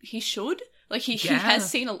is, he should. Like, he has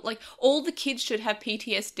seen, all the kids should have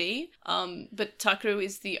PTSD, but Takaru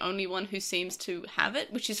is the only one who seems to have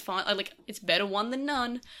it, which is fine. Like, it's better one than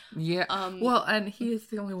none. Yeah, well, and he is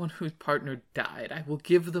the only one whose partner died. I will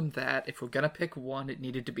give them that. If we're gonna pick one, it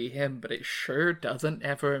needed to be him, but it sure doesn't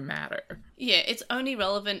ever matter. Yeah, it's only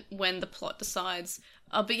relevant when the plot decides.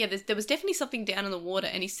 But yeah, there was definitely something down in the water,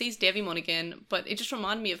 and he sees Devimon again, but it just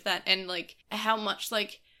reminded me of that, and, like, how much,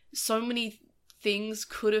 like, so many things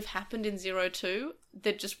could have happened in 02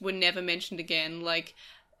 that just were never mentioned again. Like,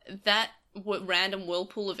 that random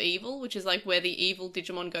whirlpool of evil, which is, like, where the evil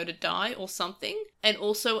Digimon go to die or something, and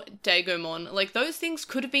also Dagomon. Like, those things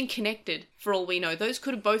could have been connected, for all we know. Those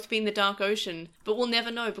could have both been the Dark Ocean, but we'll never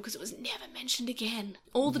know because it was never mentioned again.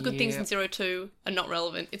 All the good things in 02 are not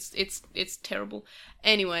relevant. It's terrible.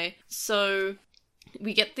 Anyway, so...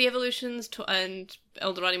 we get the evolutions, and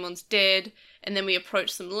Eldoradimon's dead, and then we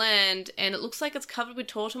approach some land, and it looks like it's covered with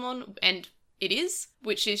Tortomon, and it is,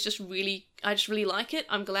 which is just really, I just really like it.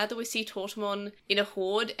 I'm glad that we see Tortomon in a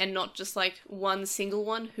horde, and not just, like, one single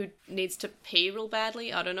one who needs to pee real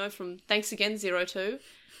badly. I don't know, thanks again, 02.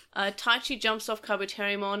 Taichi jumps off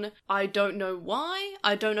Kabuterimon. I don't know why.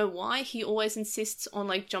 I don't know why he always insists on,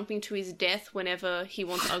 like, jumping to his death whenever he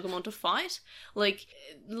wants Agumon to fight. Like,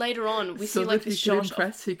 later on, we see, like, this shot of...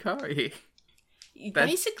 impress Hikari.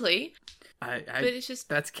 Basically. But it's just...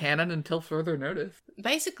 That's canon until further notice.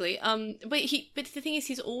 Basically. But the thing is,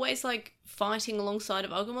 he's always, like, fighting alongside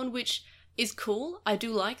of Agumon, which... is cool. I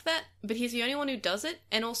do like that, but he's the only one who does it,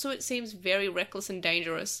 and also it seems very reckless and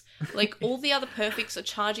dangerous. Like, all the other perfects are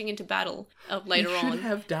charging into battle later on. He should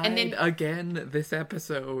have died and then, again this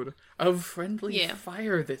episode of friendly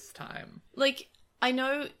fire this time. Like, I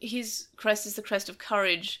know his crest is the crest of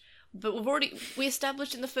courage, but we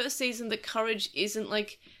established in the first season that courage isn't,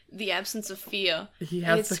 like, the absence of fear. He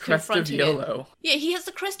has the crest of YOLO. Yeah, he has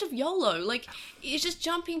the crest of YOLO. Like, he's just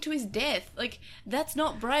jumping to his death. Like, that's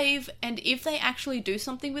not brave, and if they actually do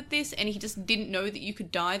something with this and he just didn't know that you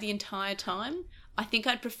could die the entire time, I think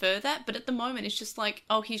I'd prefer that, but at the moment it's just like,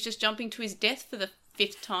 oh, he's just jumping to his death for the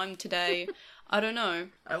 5th time today. I don't know.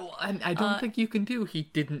 I don't think you can do he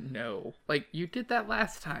didn't know. Like, you did that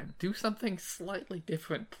last time. Do something slightly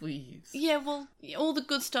different, please. Yeah, well, all the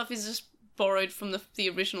good stuff is just borrowed from the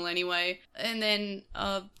original anyway. And then,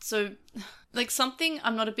 so, like, something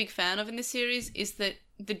I'm not a big fan of in this series is that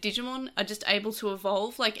the Digimon are just able to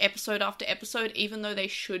evolve, like, episode after episode, even though they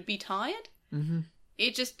should be tired. Mm-hmm.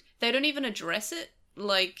 They don't even address it,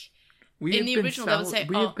 like... In the original, they would say,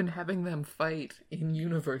 we have been having them fight in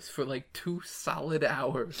universe for like 2 solid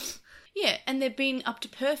hours. Yeah, and they've been up to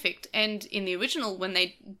perfect. And in the original, when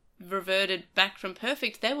they reverted back from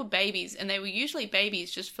perfect, they were babies, and they were usually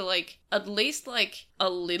babies just for like at least like a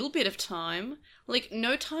little bit of time. Like,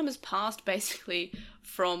 no time has passed basically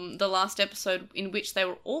from the last episode in which they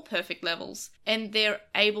were all perfect levels, and they're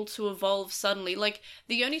able to evolve suddenly. Like,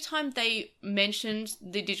 the only time they mentioned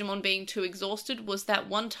the Digimon being too exhausted was that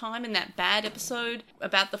one time in that bad episode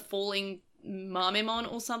about the falling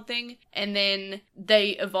Marmimon or something, and then they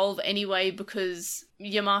evolve anyway because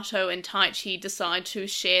Yamato and Taichi decide to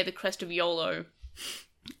share the crest of YOLO.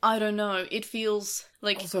 I don't know, it feels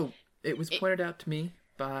like... Also, it was pointed out to me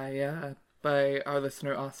by our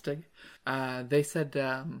listener Ostig. They said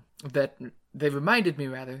that they reminded me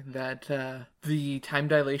rather that the time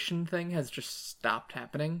dilation thing has just stopped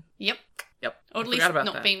happening. Yep. Or at least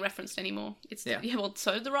not being referenced anymore. Well,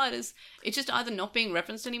 so did the writers. It's just either not being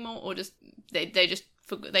referenced anymore, or just they just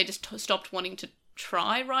stopped wanting to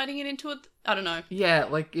try writing it into it. I don't know. Yeah,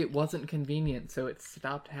 like, it wasn't convenient, so it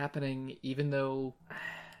stopped happening, even though...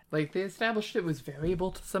 Like, they established it was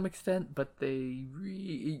variable to some extent, but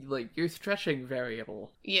you're stretching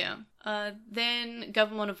variable. Yeah. Then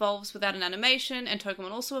Gabumon evolves without an animation, and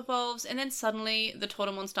Togemon also evolves, and then suddenly the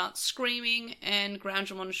Tortamon starts screaming, and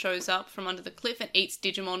Groundramon shows up from under the cliff and eats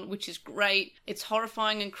Digimon, which is great. It's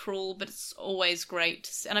horrifying and cruel, but it's always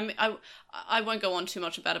great. And I won't go on too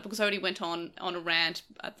much about it, because I already went on a rant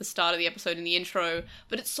at the start of the episode in the intro,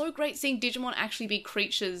 but it's so great seeing Digimon actually be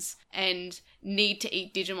creatures and need to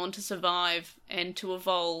eat Digimon to survive and to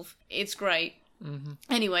evolve. It's great. Mm-hmm.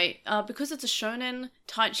 Anyway, because it's a shonen,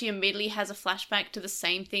 Taichi immediately has a flashback to the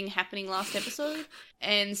same thing happening last episode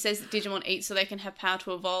and says that Digimon eat so they can have power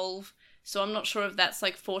to evolve. So I'm not sure if that's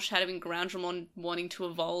like foreshadowing Groundramon wanting to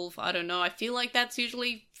evolve. I don't know. I feel like that's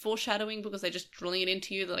usually foreshadowing because they're just drilling it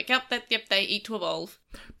into you. They're like, yep, they eat to evolve.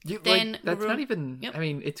 Then that's not even... Yep. I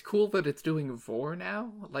mean, it's cool that it's doing Vor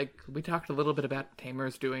now. Like, we talked a little bit about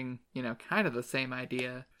Tamers doing, kind of the same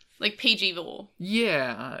idea. Like PG Vor.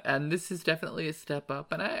 Yeah, and this is definitely a step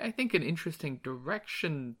up, and I think an interesting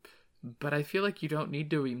direction, but I feel like you don't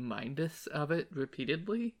need to remind us of it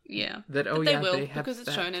repeatedly. Yeah. They have because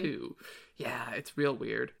it's shonen too. Yeah, it's real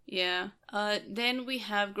weird. Yeah. Then we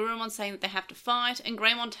have Garurumon saying that they have to fight, and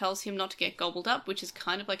Greymon tells him not to get gobbled up, which is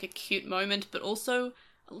kind of like a cute moment, but also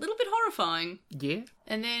a little bit horrifying. Yeah.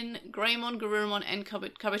 And then Greymon, Garurumon, and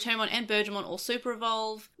Kabutomon and Birdramon all super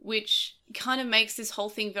evolve, which kind of makes this whole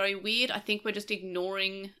thing very weird. I think we're just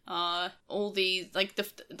ignoring all the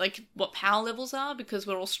what power levels are, because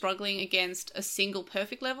we're all struggling against a single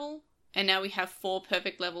perfect level, and now we have 4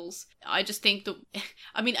 perfect levels. I just think that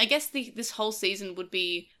I guess this whole season would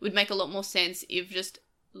make a lot more sense if just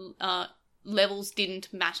levels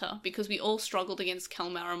didn't matter, because we all struggled against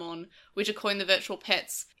Calmaramon, which according to Virtual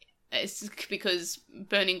Pets, it's because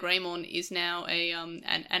Burning Greymon is now an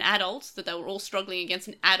adult, that they were all struggling against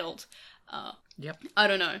an adult. Yep. I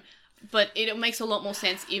don't know. But it makes a lot more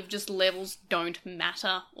sense if just levels don't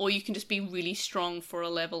matter, or you can just be really strong for a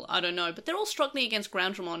level. I don't know. But they're all struggling against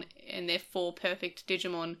Groundramon and their 4 perfect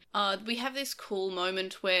Digimon. We have this cool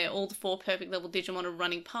moment where all the 4 perfect level Digimon are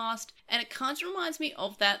running past, and it kind of reminds me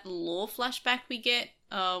of that lore flashback we get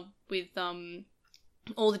with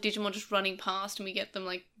all the Digimon just running past, and we get them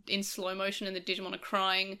like in slow motion and the Digimon are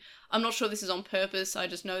crying. I'm not sure this is on purpose. I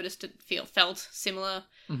just noticed it felt similar.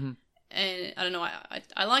 Mm-hmm. And I don't know,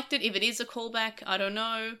 I liked it. If it is a callback, I don't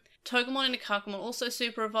know. Togemon and Ikakumon also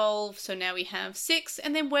super evolve, so now we have 6,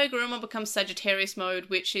 and then Wergarumon becomes Sagittarius mode,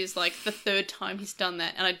 which is like the 3rd time he's done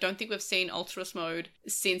that, and I don't think we've seen Ultros mode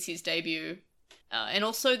since his debut. And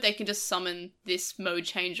also they can just summon this mode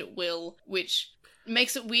change at will, which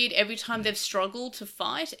makes it weird every time they've struggled to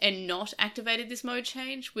fight and not activated this mode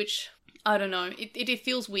change, which, I don't know, it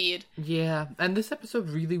feels weird. Yeah, and this episode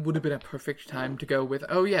really would have been a perfect time to go with,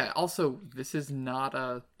 oh yeah, also, this is not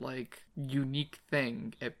a, like, unique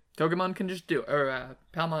thing. Togemon can just do, or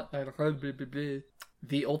Palmon,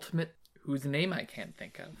 the ultimate, whose name I can't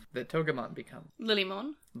think of, that Togemon becomes.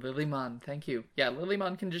 Lilymon. Lilymon, thank you. Yeah,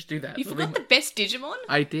 Lilymon can just do that. You forgot the best Digimon?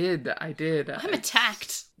 I did. I'm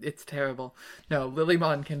attacked. It's terrible. No,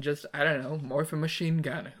 Lilymon can just, I don't know, morph a machine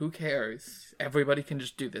gun. Who cares? Everybody can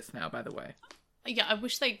just do this now, by the way. Yeah, I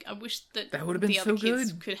wish that would have been the so other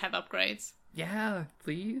kids good. could have upgrades. Yeah,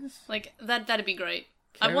 please. Like, that'd be great.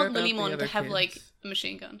 I want Lilymon to have, like, a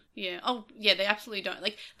machine gun. Yeah. Oh, yeah, they absolutely don't.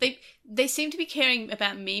 Like, they seem to be caring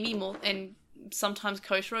about Mimi more, and sometimes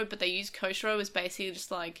Koshiro, but they use Koshiro as basically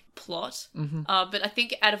just, like, plot. Mm-hmm. But I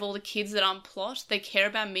think out of all the kids that aren't plot, they care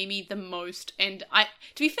about Mimi the most. And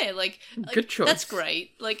to be fair, like good choice. That's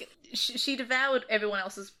great. Like, she devoured everyone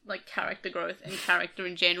else's, like, character growth and character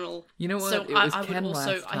in general. You know what? So it was Ken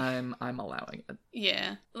last time. I'm allowing it.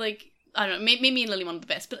 Yeah. Like, I don't know, Mimi and Lilymon are the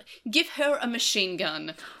best, but give her a machine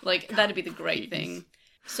gun. Like, that'd be the great thing.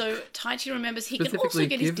 So, Taichi remembers he can also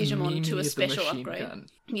get his Digimon to a special upgrade. Gun.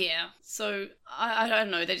 Yeah. So, I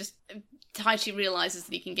don't know, Taichi realizes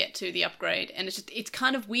that he can get to the upgrade, and it's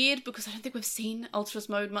kind of weird because I don't think we've seen Ultros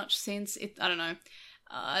mode much since. I don't know.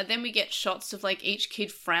 Then we get shots of, like, each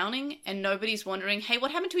kid frowning, and nobody's wondering, hey,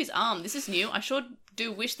 what happened to his arm? This is new. I sure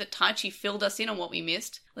do wish that Taichi filled us in on what we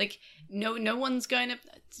missed. Like, no one's going to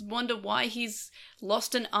wonder why he's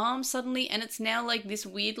lost an arm suddenly, and it's now, like, this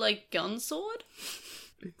weird, like, gun sword?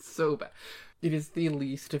 It's so bad. It is the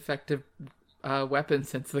least effective weapon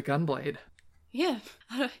since the Gunblade. Yeah,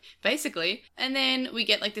 basically. And then we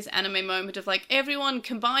get, like, this anime moment of, like, everyone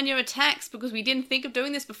combine your attacks because we didn't think of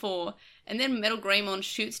doing this before. And then Metal Greymon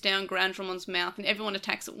shoots down Grandromon's mouth and everyone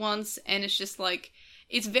attacks at once, and it's just, like,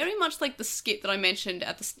 it's very much like the skit that I mentioned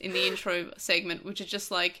in the intro segment, which is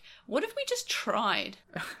just like, what if we just tried?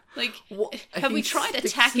 Like, have we tried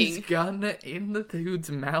attacking? His gun in the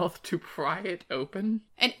dude's mouth to pry it open?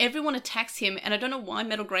 And everyone attacks him, and I don't know why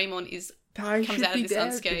Metal Greymon comes out of this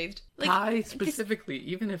unscathed. Like, Tai specifically,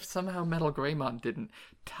 even if somehow Metal Greymon didn't,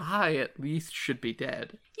 Tai at least should be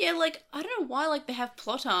dead. Yeah, like, I don't know why, like, they have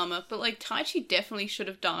plot armor, but, like, Taichi definitely should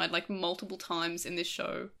have died, like, multiple times in this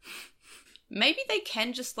show. Maybe they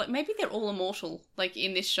can just, like, maybe they're all immortal, like,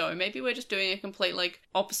 in this show. Maybe we're just doing a complete, like,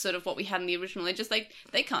 opposite of what we had in the original. They're just, like,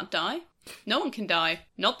 they can't die. No one can die.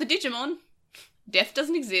 Not the Digimon. Death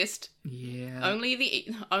doesn't exist. Yeah. Only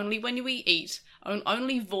when we eat.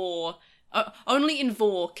 Only Vor. Only in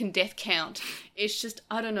Vor can death count. It's just,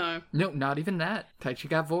 I don't know. No, not even that. Taichi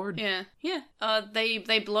got Vored. Yeah.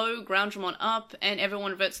 They blow Groundramon up, and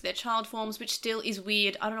everyone reverts to their child forms, which still is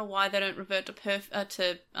weird. I don't know why they don't revert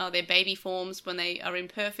to their baby forms when they are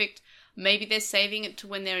imperfect. Maybe they're saving it to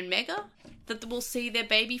when they're in Mega, that we'll see their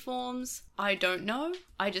baby forms. I don't know.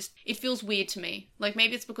 It feels weird to me. Like,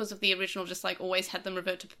 maybe it's because of the original just, like, always had them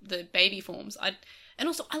revert to the baby forms. And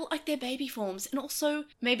also, I like their baby forms. And also,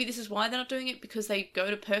 maybe this is why they're not doing it, because they go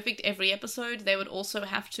to perfect every episode. They would also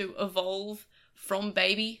have to evolve from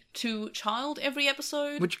baby to child every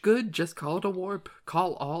episode. Which good, just call it a warp.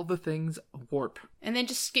 Call all the things a warp. And then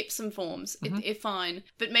just skip some forms. Mm-hmm. It's fine.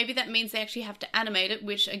 But maybe that means they actually have to animate it,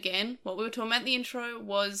 which, again, what we were talking about in the intro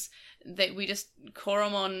was that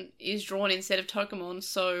Koromon is drawn instead of Togemon,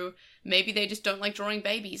 so maybe they just don't like drawing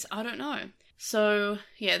babies. I don't know. So,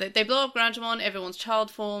 yeah, they blow up Grandramon, everyone's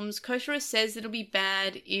child forms. Koshiro says it'll be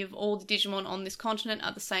bad if all the Digimon on this continent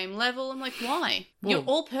are the same level. I'm like, why? Well, you're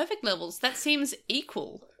all perfect levels. That seems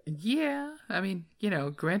equal. Yeah, I mean,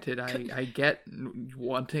 granted, I get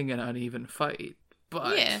wanting an uneven fight,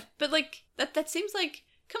 but... Yeah, but, like, that seems like...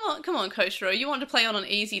 Come on, Koshiro. You want to play on an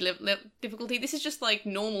easy difficulty. This is just, like,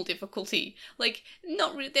 normal difficulty. Like,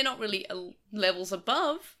 they're not really levels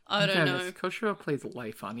above. I don't know. Koshiro plays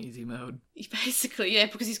life on easy mode. Basically, yeah,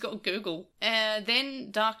 because he's got Google. Then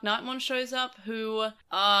Dark Knightmon shows up, who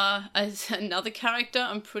as another character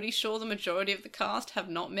I'm pretty sure the majority of the cast have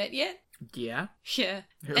not met yet. Yeah. Yeah.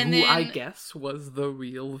 And who I guess was the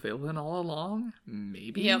real villain all along?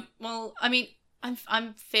 Maybe? Yeah, well, I mean...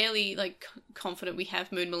 I'm fairly, like, confident we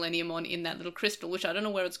have Moon Millenniumon in that little crystal, which I don't know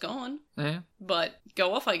where it's gone. Yeah. But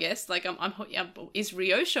go off, I guess. Like, is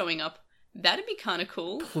Ryo showing up? That'd be kind of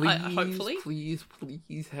cool. Please, hopefully. Please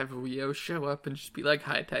have Rio show up and just be like,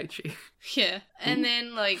 "Hi, Taichi." Yeah, and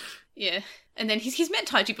then and then he's met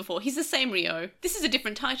Taichi before. He's the same Rio. This is a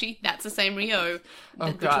different Taichi. That's the same Rio.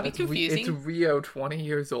 Oh god, it's Rio 20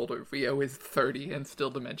 years older. Rio is 30 and still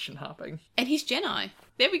dimension hopping. And he's Jedi.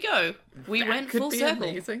 There we go. We went full circle. That could be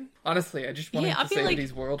amazing. Honestly, I just wanted to say that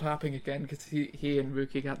he's world hopping again because he and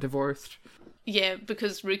Ruki got divorced. Yeah,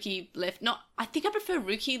 because Ruki left. No, I think I prefer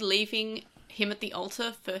Ruki leaving him at the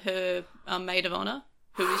altar for her maid of honor,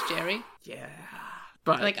 who is Jerry. Yeah,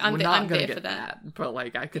 but like I'm there for that. But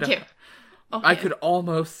like I could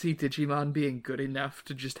almost see Digimon being good enough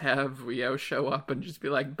to just have Rio show up and just be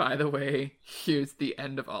like, "By the way, here's the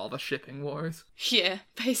end of all the shipping wars." Yeah,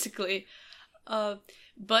 basically.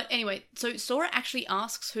 But anyway, so Sora actually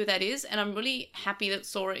asks who that is, and I'm really happy that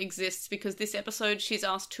Sora exists because this episode she's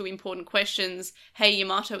asked 2 important questions. Hey,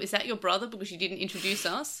 Yamato, is that your brother? Because you didn't introduce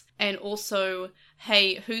us. And also,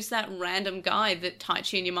 hey, who's that random guy that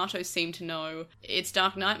Taichi and Yamato seem to know? It's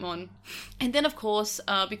Dark Knightmon. And then, of course,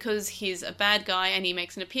 because he's a bad guy and he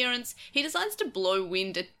makes an appearance, he decides to blow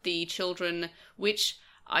wind at the children, which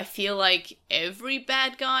I feel like every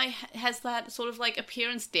bad guy has that sort of like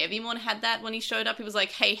appearance. Devimon had that when he showed up. He was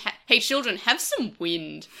like, hey, children, have some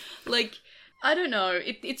wind. Like, I don't know.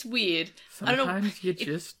 It's weird. Sometimes I don't know. you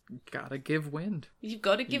just gotta give wind. You've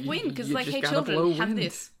got to give wind because, like, hey, children, have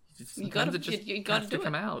this. You gotta do it.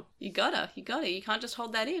 Come out. You gotta. You can't just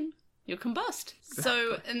hold that in. You'll combust. Exactly.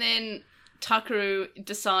 So, and then Takeru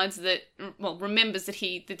decides remembers that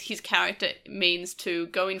his character means to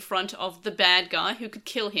go in front of the bad guy who could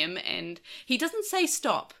kill him, and he doesn't say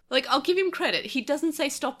stop. Like, I'll give him credit. He doesn't say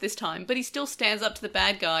stop this time, but he still stands up to the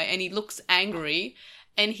bad guy and he looks angry.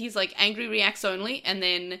 And he's like, angry reacts only, and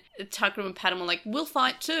then Takeru and Patamon are like, we'll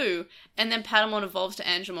fight too. And then Patamon evolves to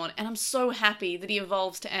Angemon, and I'm so happy that he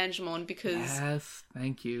evolves to Angemon because... Yes,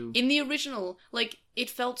 thank you. In the original, like, it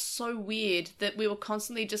felt so weird that we were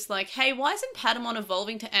constantly just like, hey, why isn't Patamon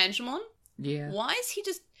evolving to Angemon? Yeah. Why is he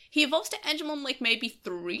just... He evolves to Angemon, like, maybe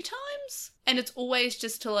 3 times? And it's always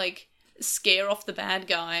just to, like, scare off the bad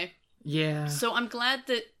guy. Yeah. So I'm glad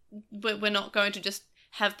that we're not going to just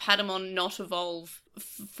have Patamon not evolve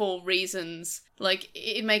for reasons. Like,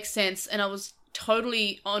 it makes sense, and I was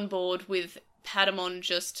totally on board with Patamon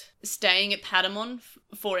just staying at Patamon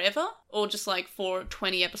forever, or just like for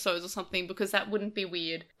 20 episodes or something, because that wouldn't be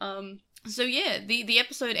weird. So yeah, the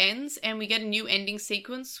episode ends and we get a new ending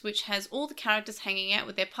sequence which has all the characters hanging out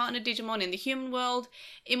with their partner Digimon in the human world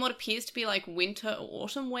in what appears to be like winter or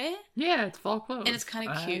autumn wear. Yeah, it's fall clothes. And it's kind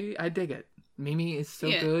of cute. I dig it. Mimi is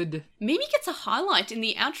so good. Mimi gets a highlight in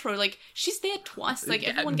the outro. Like, she's there twice. Like,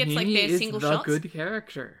 everyone gets Mimi like their single shots. Mimi is the good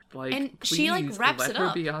character. Like, and please, she like wraps it up. Let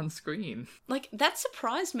her be on screen. Like, that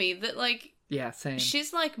surprised me. That like, yeah, same.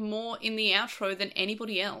 She's like more in the outro than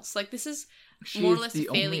anybody else. Like, this is more or less a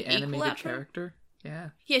fairly equal outro. Character. Yeah.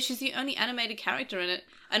 Yeah, she's the only animated character in it.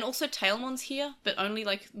 And also Tailmon's here, but only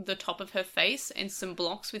like the top of her face and some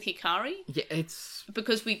blocks with Hikari. Yeah, it's...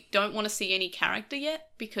 Because we don't want to see any character yet,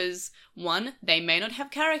 because 1, they may not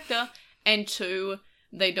have character, and 2,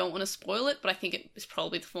 they don't want to spoil it, but I think it's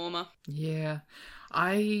probably the former. Yeah.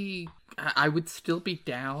 I would still be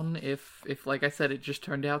down if like I said, it just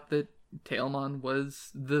turned out that Tailmon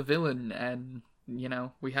was the villain and... You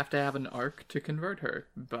know, we have to have an arc to convert her,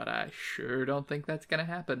 but I sure don't think that's going to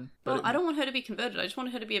happen. Well, I don't want her to be converted. I just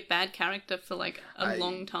want her to be a bad character for like a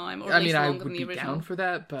long time, or at least longer than the original. I would be down for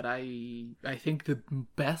that, but I think the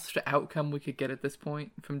best outcome we could get at this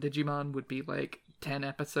point from Digimon would be like 10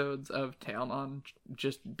 episodes of Tailmon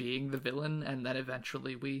just being the villain, and then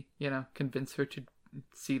eventually we, convince her to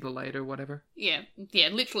see the light or whatever. Yeah,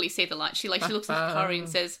 literally see the light. She looks at Hikari and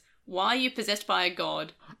says, "Why are you possessed by a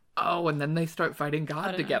god?" Oh, and then they start fighting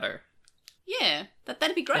God together. Yeah,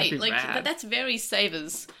 that'd be great. Like that's very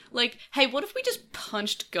Savers. Like, hey, what if we just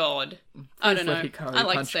punched God? I don't know. I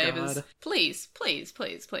like Savers. God. Please.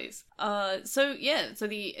 So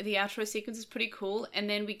the outro sequence is pretty cool, and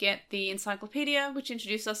then we get the encyclopedia, which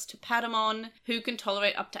introduces us to Patamon, who can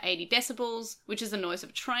tolerate up to 80 decibels, which is the noise of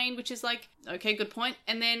a train, which is like, okay, good point.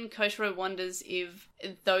 And then Koshiro wonders if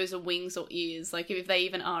those are wings or ears, like if they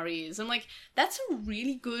even are ears. And like, that's a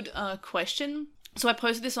really good question. So I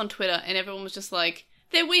posted this on Twitter and everyone was just like,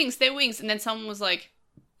 they're wings. And then someone was like,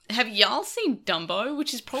 have y'all seen Dumbo?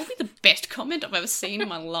 Which is probably the best comment I've ever seen in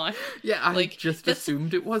my life. Yeah, I just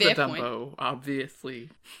assumed it was a Dumbo, obviously.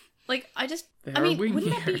 Like, wouldn't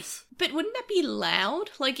that be loud?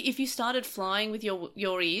 Like, if you started flying with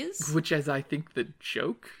your ears? Which is, I think, the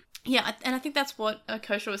joke. Yeah, and I think that's what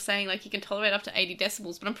Kosha was saying, like, you can tolerate up to 80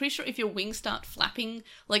 decibels, but I'm pretty sure if your wings start flapping,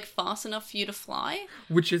 like, fast enough for you to fly...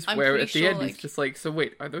 Which is where, at the end, he's just like, so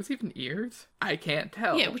wait, are those even ears? I can't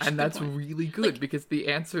tell. Yeah, and that's really good, because the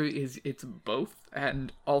answer is it's both,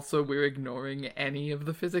 and also we're ignoring any of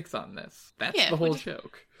the physics on this. That's the whole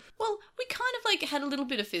joke. Well, we kind of, like, had a little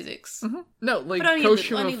bit of physics. Mm-hmm. No, like,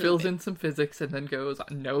 Koshiro fills in some physics and then goes,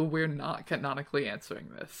 no, we're not canonically answering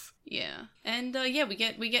this. Yeah. And, we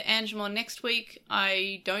get Angemon next week.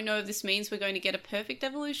 I don't know if this means we're going to get a perfect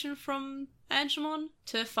evolution from Angemon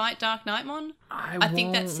to fight Dark Knightmon. I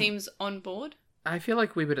think that seems on board. I feel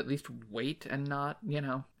like we would at least wait and not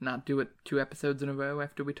do it 2 episodes in a row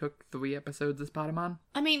after we took 3 episodes as Patamon.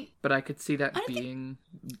 I mean... But I could see that being...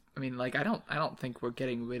 I mean, like, I don't think we're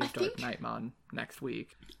getting rid of Dark Knightmon next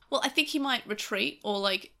week. Well, I think he might retreat, or,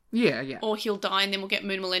 like... Yeah. Or he'll die and then we'll get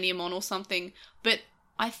Moon Millenniumon or something. But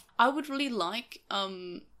I would really like...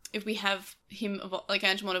 if we have him, like,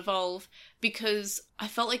 Angemon evolve, because I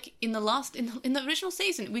felt like in the original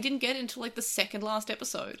season, we didn't get it until, like, the second last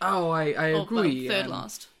episode. Oh, I agree. Third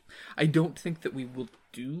last. I don't think that we will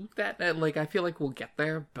do that. Like, I feel like we'll get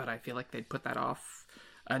there, but I feel like they'd put that off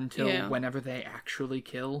until whenever they actually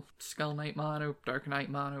kill Skull Knightmon or Dark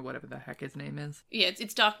Knightmon or whatever the heck his name is. Yeah,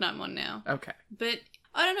 it's Dark Knightmon now. Okay. But,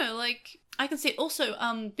 I don't know, like... I can see also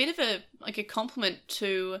bit of a compliment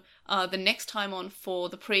to the next time on for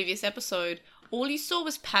the previous episode. All you saw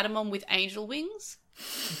was Patamon with angel wings.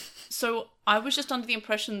 So I was just under the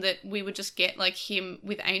impression that we would just get like him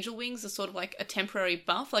with angel wings as sort of like a temporary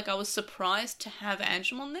buff. Like I was surprised to have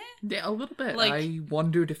Angemon there. Yeah, a little bit. Like, I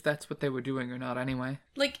wondered if that's what they were doing or not anyway.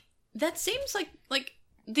 Like that seems like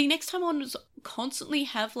the next time on constantly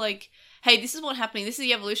have like, hey, this is what's happening, this is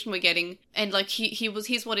the evolution we're getting, and like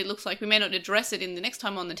here's what it looks like. We may not address it in the next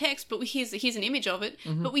time on the text, but here's an image of it.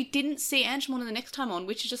 Mm-hmm. But we didn't see Angemon in the next time on,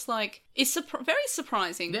 which is just like is very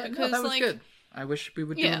surprising. Yeah, because, that was good. I wish we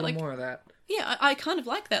would do a little more of that. Yeah, I kind of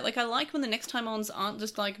like that. Like I like when the next time ons aren't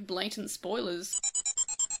just like blatant spoilers.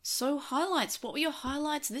 So highlights. What were your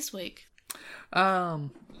highlights this week?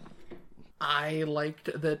 I liked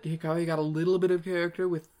that Hikari got a little bit of character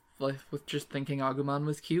with just thinking Agumon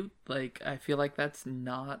was cute. Like, I feel like that's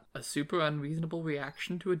not a super unreasonable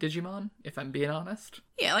reaction to a Digimon, if I'm being honest.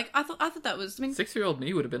 Yeah, like, I thought that was... I mean, 6-year-old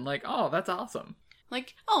me would have been like, oh, that's awesome.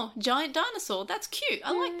 Like, oh, giant dinosaur, that's cute.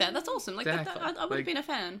 I like that, that's awesome. Like, exactly. I would have been a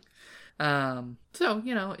fan. So,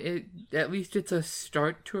 at least it's a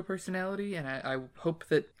start to a personality, and I hope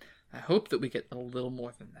that we get a little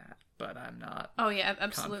more than that. But I'm not. Oh yeah,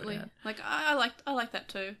 absolutely. Confident. Like I like that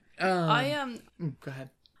too. Go ahead.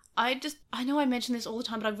 I know I mention this all the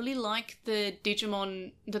time, but I really like the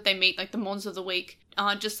Digimon that they meet, like the Mons of the Week,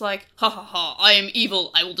 aren't just like, ha ha ha, I am evil,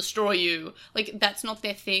 I will destroy you. Like, that's not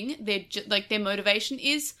their thing. They're like, their motivation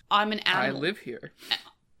is, I'm an animal. I live here.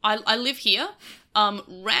 I live here.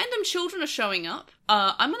 Random children are showing up.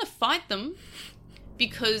 I'm gonna fight them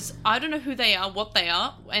because I don't know who they are, what they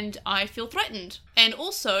are, and I feel threatened. And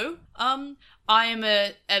also, I am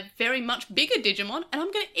a very much bigger Digimon, and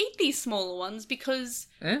I'm going to eat these smaller ones because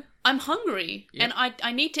I'm hungry, and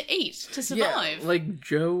I need to eat to survive. Yeah, like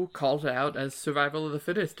Joe called it out as survival of the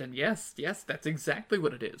fittest, and yes, that's exactly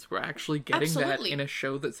what it is. We're actually getting that in a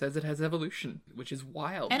show that says it has evolution, which is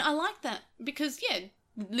wild. And I like that, because,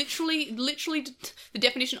 literally the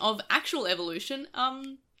definition of actual evolution,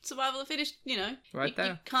 survival of the fittest, Right there.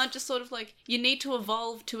 You can't just sort of like, you need to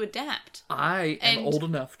evolve to adapt. I am old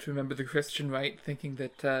enough to remember the Christian right thinking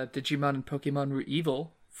that Digimon and Pokemon were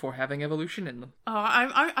evil for having evolution in them. Oh, I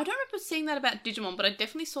don't remember seeing that about Digimon, but I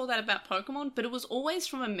definitely saw that about Pokemon, but it was always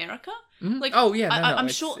from America. Mm-hmm. Like, oh yeah, I'm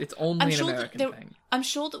sure it's only an American thing. I'm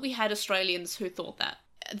sure that we had Australians who thought that.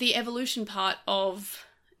 The evolution part of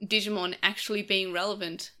Digimon actually being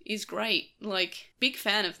relevant is great. Like, big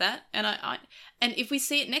fan of that. And and if we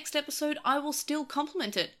see it next episode, I will still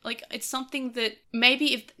compliment it. Like, it's something that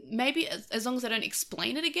maybe as long as I don't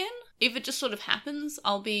explain it again, if it just sort of happens,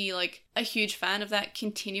 I'll be like a huge fan of that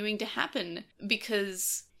continuing to happen,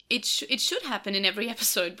 because it should happen in every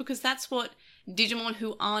episode, because that's what Digimon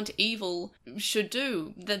who aren't evil should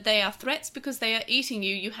do. That they are threats because they are eating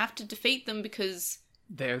you. You have to defeat them because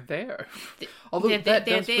they're there. Although that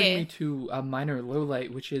does bring me to a minor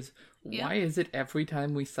lowlight, which is, why is it every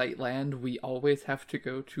time we sight land, we always have to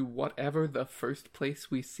go to whatever the first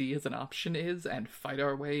place we see as an option is and fight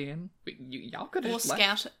our way in? Y'all could have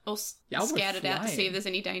scout it out to see if there's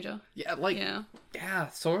any danger. Yeah,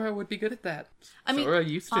 Sora would be good at that. Sora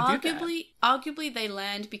used to do that. Arguably they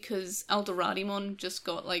land because Eldoradimon just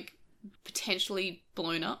got, like, potentially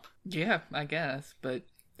blown up. Yeah, I guess, but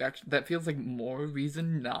that feels like more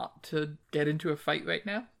reason not to get into a fight right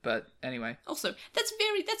now. But anyway. Also, that's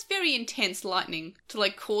very intense lightning to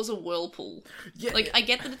like cause a whirlpool. Yeah. Like I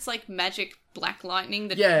get that it's like magic black lightning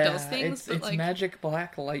that does things. It's like... magic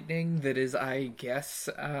black lightning that is, I guess,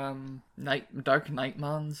 Dark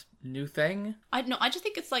Nightmon's new thing. I just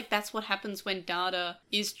think it's like that's what happens when data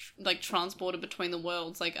is like transported between the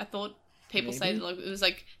worlds. Like I thought people say that like, it was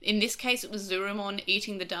like in this case it was Zurumon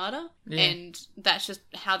eating the data, and that's just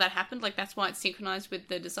how that happened. Like that's why it's synchronized with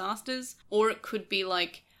the disasters. Or it could be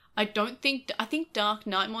like I think Dark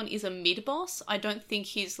Nightmon is a mid boss. I don't think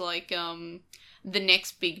he's like the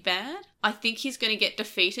next big bad. I think he's going to get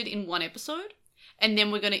defeated in one episode, and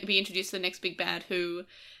then we're going to be introduced to the next big bad, who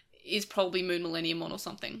is probably Moon Millenniummon or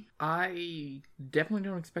something. I definitely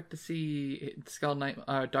don't expect to see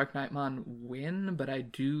Dark Nightmon win, but I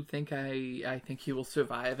do think I think he will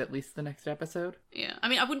survive at least the next episode. Yeah, I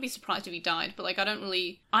mean, I wouldn't be surprised if he died, but like, I don't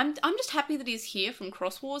really. I'm just happy that he's here from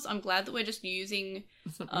Cross Wars. I'm glad that we're just using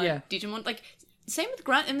Digimon. Like, same with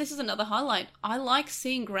Ground, and this is another highlight. I like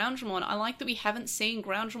seeing Groundramon. I like that we haven't seen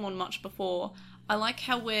Groundramon much before. I like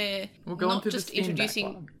how we're not just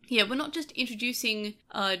introducing... Yeah, we're not just introducing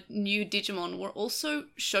new Digimon, we're also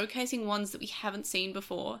showcasing ones that we haven't seen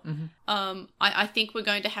before. Mm-hmm. I think we're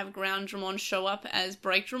going to have Groundramon show up as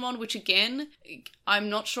Breakdramon, which again, I'm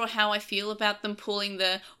not sure how I feel about them pulling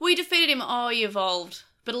the, we defeated him, oh, he evolved.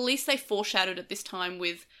 But at least they foreshadowed it this time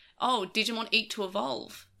with, oh, Digimon eat to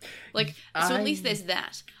evolve. Like, so at least there's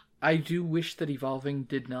that. I do wish that evolving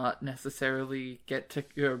did not necessarily get to,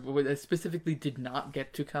 or specifically did not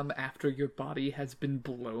get to come after your body has been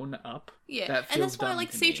blown up. Yeah, and that's why I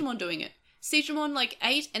like Seedramon doing it. Seedramon like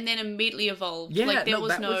ate and then immediately evolved. Yeah, like, that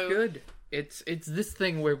was good. It's this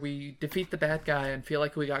thing where we defeat the bad guy and feel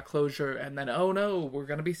like we got closure, and then oh no, we're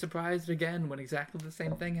gonna be surprised again when exactly the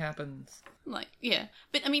same thing happens. Like, yeah,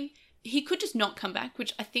 but I mean, he could just not come back,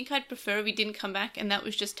 which I think I'd prefer if he didn't come back, and that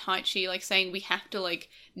was just Taichi, like, saying we have to, like,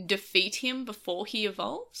 defeat him before he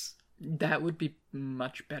evolves. That would be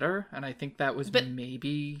much better, and I think that was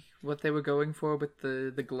maybe what they were going for with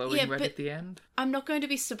the glowing red at the end. I'm not going to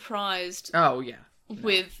be surprised... Oh, yeah.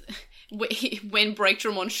 With when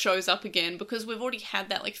Breakdramon shows up again, because we've already had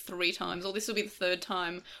that, like, 3 times, or this will be the 3rd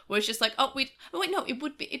time, where it's just like,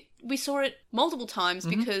 we saw it multiple times,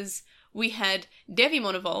 because... We had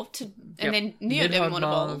Devimon evolve, and then Neo Devimon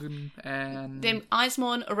evolve, and then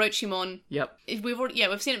Aizmon, Orochimon. Yep.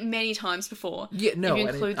 We've seen it many times before. Yeah, no, if you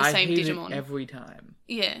include the same Digimon every time.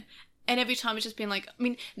 Yeah, and every time it's just been like, I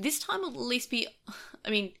mean, this time will at least be. I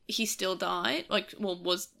mean, he still died,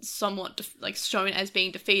 was somewhat shown as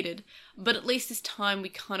being defeated, but at least this time we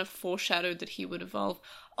kind of foreshadowed that he would evolve.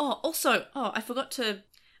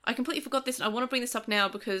 I completely forgot this, and I want to bring this up now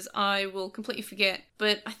because I will completely forget.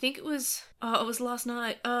 But I think it was last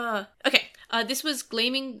night. This was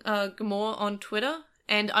Gleaming Gamor on Twitter,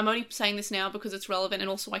 and I'm only saying this now because it's relevant, and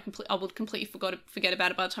also I will completely forget about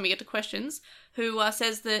it by the time we get to questions. Who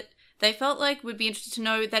says that they felt like we'd be interested to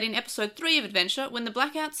know that in episode 3 of Adventure, when the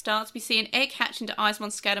blackout starts, we see an egg hatch into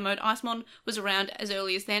Aizmon's scatter mode. Aizmon was around as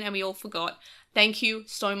early as then, and we all forgot. Thank you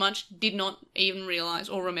so much. Did not even realise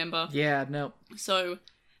or remember. Yeah, no. So.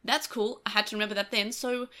 That's cool. I had to remember that then.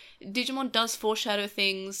 So Digimon does foreshadow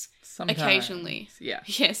things occasionally. Yeah.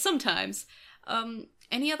 Yeah, sometimes.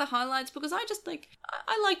 Any other highlights? Because I just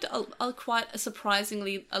I liked quite a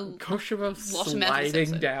surprisingly Koshiro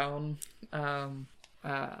sliding down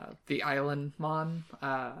the island mon,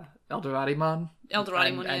 Eldoradimon.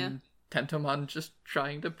 And Tentomon just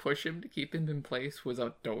trying to push him to keep him in place was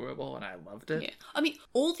adorable, and I loved it. Yeah. I mean,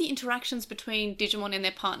 all the interactions between Digimon and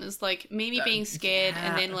their partners, like Mimi being scared,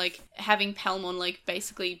 and then like having Palmon like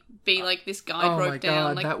basically be like this guy broke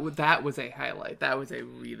down. Like, that was a highlight. That was a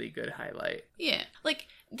really good highlight. Yeah, like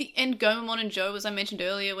and Gomamon and Joe, as I mentioned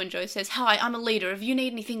earlier, when Joe says, "Hi, I'm a leader. If you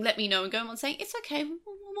need anything, let me know." And Gomamon's saying, "It's okay.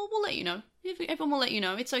 We'll let you know. Everyone will let you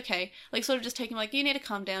know. It's okay." Like, sort of just taking like, "You need to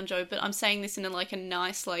calm down, Joe." But I'm saying this in a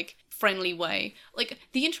nice, friendly way. Like,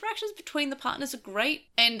 the interactions between the partners are great,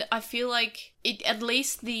 and I feel like at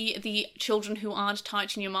least the children who aren't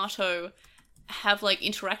Taichi and Yamato have like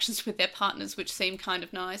interactions with their partners which seem kind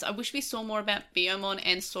of nice. I wish we saw more about Biyomon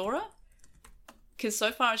and Sora, because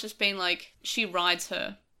so far it's just been like she rides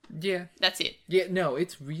her. Yeah. That's it. Yeah, no,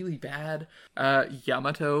 it's really bad.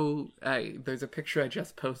 Yamato, there's a picture I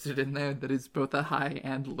just posted in there that is both a high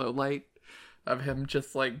and low light of him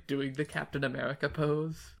just like doing the Captain America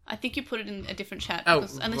pose. I think you put it in a different chat.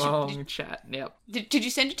 Wrong chat, yep. Did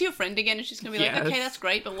you send it to your friend again? And she's going to be like, okay, that's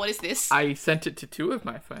great, but what is this? I sent it to 2 of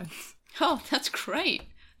my friends. Oh, that's great.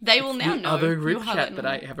 They will now know. Other group chat that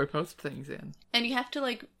I ever post things in. And you have to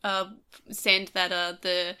like send that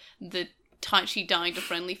the Taichi dying to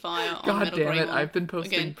friendly fire on God Metal damn it! Greymon I've been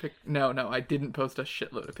posting. No, I didn't post a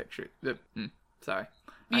shitload of pictures. Sorry.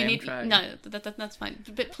 That's fine.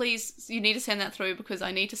 But please, you need to send that through because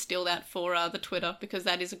I need to steal that for the Twitter because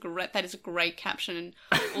that is a great caption and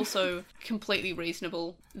also completely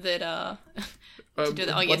reasonable that to do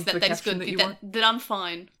that. Oh yes, that is good. That I'm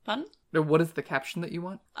fine. Pardon? No, what is the caption that you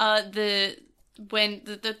want? I can't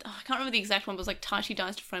remember the exact one, but it was like Taichi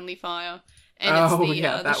dies to friendly fire, and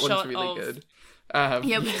that shot one's really good. But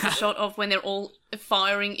it's a shot of when they're all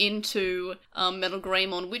firing into Metal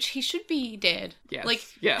Greymon, which he should be dead.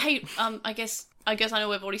 Yes. Hey, I guess I know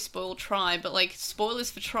we've already spoiled Tri, but like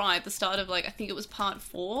spoilers for Tri at the start of like I think it was part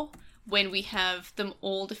 4 when we have them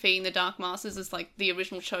all defeating the Dark Masters as like the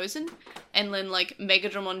original Chosen, and then like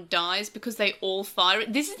Megadramon dies because they all fire.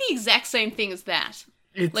 This is the exact same thing as that.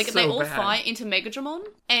 It's like so they all bad. fire into Megadramon,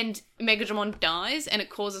 and Megadramon dies, and it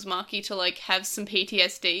causes Maki to like have some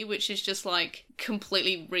PTSD, which is just like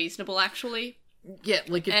completely reasonable, actually. Yeah,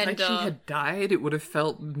 like if Taichi had died, it would have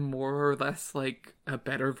felt more or less like a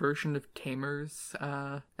better version of Tamers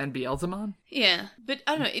and Beelzemon. Yeah, but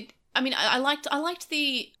I don't know.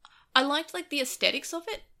 I liked like the aesthetics of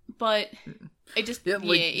it, but it just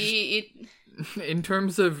In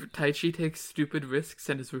terms of Taichi takes stupid risks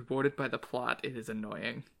and is rewarded by the plot, it is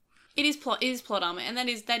annoying. It is plot armor, and that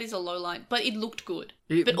is a low light, but it looked good.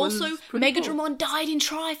 But also, Megadramon died in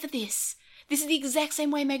Tri for this. This is the exact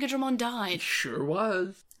same way Megadramon died. It sure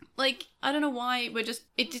was. Like, I don't know why we're just...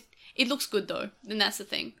 It looks good, though, and that's the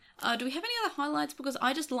thing. Do we have any other highlights? Because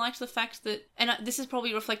I just liked the fact that... And this is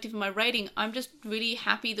probably reflective of my rating. I'm just really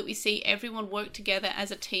happy that we see everyone work together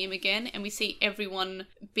as a team again, and we see everyone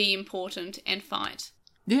be important and fight.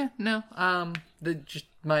 Yeah, no.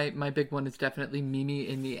 My big one is definitely Mimi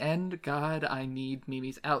in the end. God, I need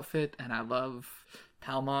Mimi's outfit, and I love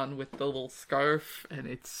Palmon with the little scarf, and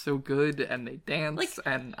it's so good, and they dance,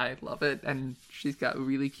 and I love it, and she's got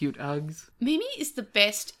really cute Uggs. Mimi is the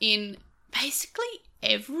best in basically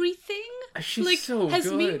everything. She's so good.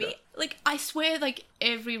 Mimi, I swear,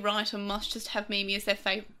 every writer must just have Mimi as their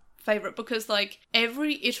favorite, because,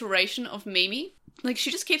 every iteration of Mimi... she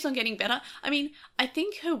just keeps on getting better. I mean, I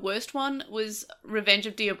think her worst one was Revenge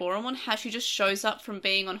of Diaboromon, how she just shows up from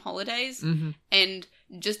being on holidays and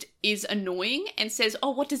just is annoying and says,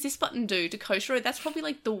 oh, what does this button do to Koshiro? That's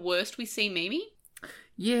probably, the worst we see Mimi.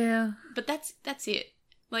 Yeah. But that's it.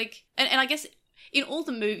 And I guess in all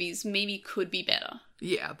the movies, Mimi could be better.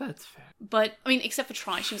 Yeah, that's fair. But, I mean, except for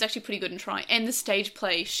Tri, she was actually pretty good in Tri. And the stage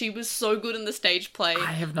play, she was so good in the stage play.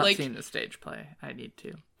 I have not seen the stage play. I need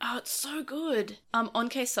to. Oh, it's so good.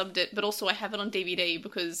 Onkei subbed it, but also I have it on DVD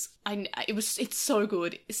because it's so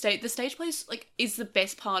good. The stage play is the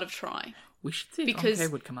best part of Tri. We should see if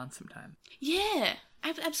Onkei would come on sometime. Yeah,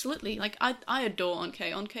 absolutely. I adore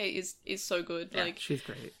Onkei. Onkei is so good. Yeah, she's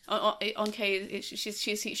great. Onkei,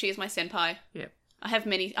 she is my senpai. Yeah. I have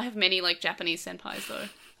many Japanese senpais though.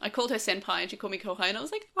 I called her senpai and she called me kohai, and I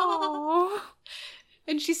was like, oh.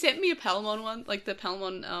 And she sent me a Palmon one, the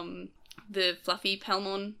Palmon, the fluffy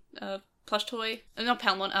Palmon plush toy. Not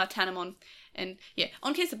Palmon, Tanamon. And yeah,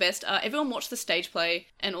 Onkei's the best. Everyone watch the stage play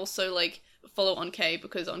and also follow Onkei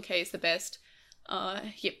because Onkei is the best.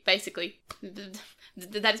 Basically.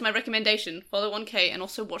 That is my recommendation. Follow Onkei and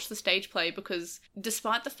also watch the stage play because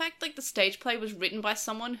despite the fact the stage play was written by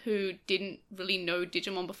someone who didn't really know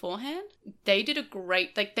Digimon beforehand, they did a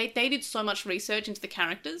great... they did so much research into the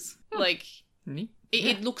characters.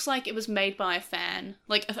 It looks like it was made by a fan.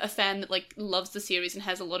 A fan that loves the series and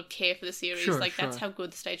has a lot of care for the series. Sure. That's how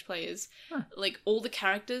good the stage play is. Huh. All the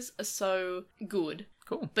characters are so good.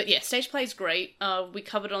 Cool. But yeah, stage play is great. We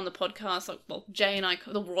covered it on the podcast. Jay and I,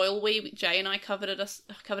 the Royal We, Jay and I covered it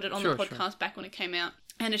on the podcast back when it came out.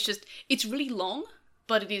 And it's really long,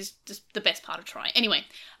 but it is just the best part of Tri. Anyway,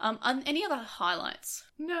 any other highlights?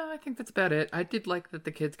 No, I think that's about it. I did like that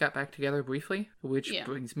the kids got back together briefly, which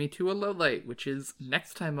brings me to a low light, which is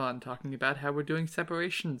next time on talking about how we're doing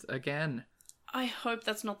separations again. I hope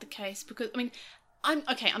that's not the case because,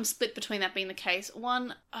 I'm split between that being the case.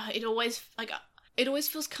 One, it always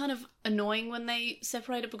feels kind of annoying when they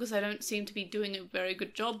separate it because they don't seem to be doing a very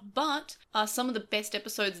good job. But some of the best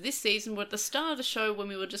episodes this season were at the start of the show when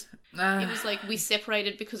we were just... It was we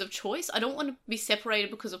separated because of choice. I don't want to be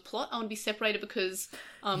separated because of plot. I want to be separated because...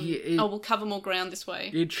 we'll cover more ground this way.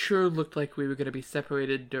 It sure looked like we were going to be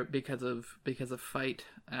separated because of fight.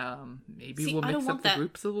 Maybe we'll mix up the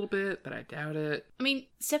groups a little bit, but I doubt it. I mean,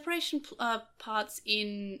 separation parts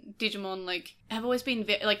in Digimon have always been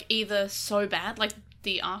either so bad,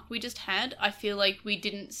 the arc we just had, I feel like we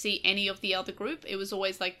didn't see any of the other group. It was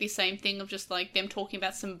always like the same thing of just like them talking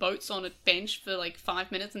about some boats on a bench for like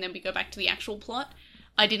 5 minutes and then we go back to the actual plot.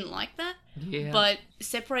 I didn't like that. Yeah. But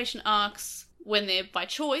separation arcs, when they're by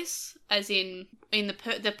choice, as in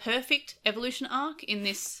the perfect evolution arc in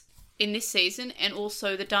this season, and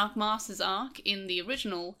also the Dark Masters arc in the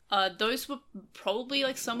original, those were probably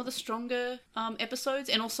like some of the stronger episodes.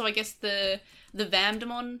 And also I guess the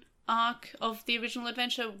Vamdemon arc of the original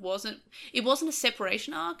adventure wasn't a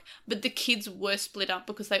separation arc, but the kids were split up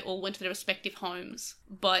because they all went to their respective homes.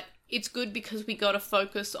 But it's good because we got to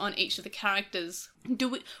focus on each of the characters.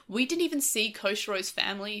 We didn't even see Koshiro's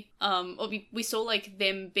family. Or we saw like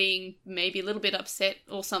them being maybe a little bit upset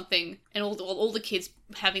or something, and all the kids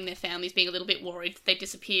having their families being a little bit worried they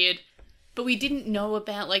disappeared. But we didn't know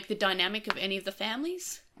about like the dynamic of any of the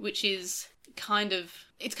families, which is kind of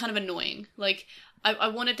annoying. Like I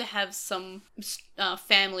wanted to have some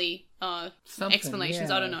family explanations.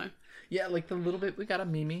 Yeah. I don't know. Yeah, like the little bit we got of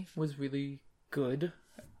Mimi was really good.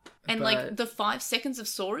 And like the 5 seconds of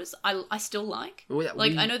Sora's, I still like.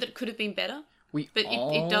 I know that it could have been better. But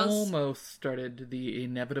it does almost started the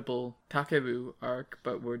inevitable Takeru arc,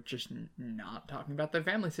 but we're just not talking about their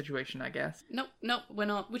family situation, I guess. No, we're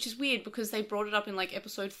not. Which is weird because they brought it up in like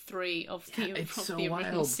episode 3 of the original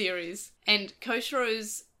wild. series. And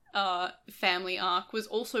Koshiro's family arc was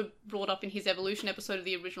also brought up in his evolution episode of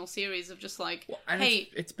the original series of just like, hey,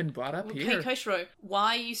 it's been brought up here. Hey Koshiro,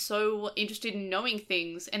 why are you so interested in knowing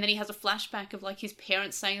things? And then he has a flashback of like his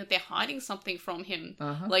parents saying that they're hiding something from him.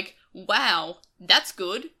 Like, wow, that's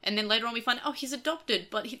good. And then later on we find, he's adopted,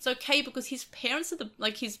 but it's okay because his parents are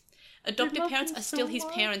his adopted parents are still his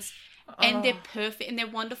parents. And they're perfect and they're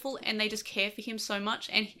wonderful and they just care for him so much,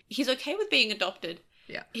 and he's okay with being adopted.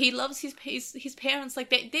 Yeah. He loves his parents. Like,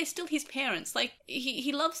 they're still his parents. Like,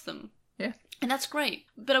 he loves them. Yeah. And that's great.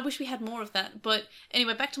 But I wish we had more of that. But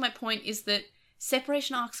anyway, back to my point is that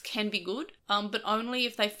separation arcs can be good, but only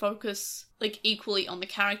if they focus, like, equally on the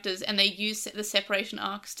characters and they use the separation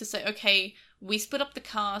arcs to say, okay, we split up the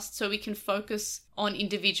cast so we can focus on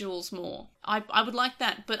individuals more. I would like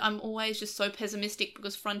that, but I'm always just so pessimistic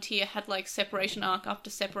because Frontier had, like, separation arc after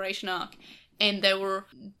separation arc. And they were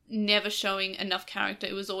never showing enough character.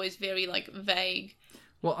 It was always very, like, vague.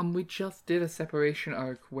 Well, we just did a separation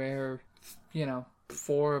arc where,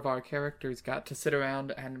 4 of our characters got to sit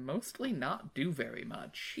around and mostly not do very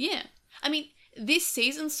much. Yeah. I mean, this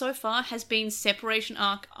season so far has been separation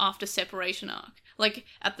arc after separation arc. Like,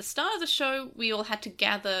 at the start of the show, we all had to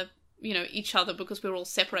gather, each other because we were all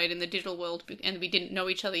separated in the digital world and we didn't know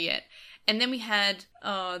each other yet. And then we had,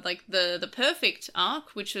 the perfect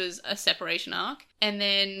arc, which was a separation arc. And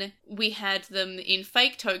then we had them in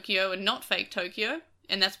fake Tokyo and not fake Tokyo.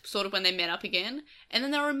 And that's sort of when they met up again. And then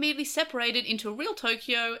they were immediately separated into real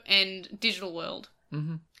Tokyo and digital world.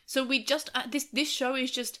 Mm-hmm. So we just, this show is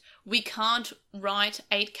just, we can't write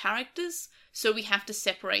 8 characters, so we have to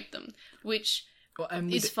separate them. Which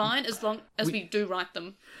is fine as long as we do write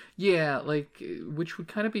them. Yeah, like, which would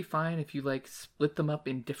kind of be fine if you, like, split them up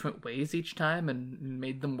in different ways each time and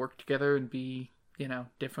made them work together and be,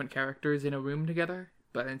 different characters in a room together.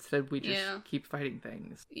 But instead we just keep fighting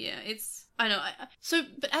things. Yeah, I know.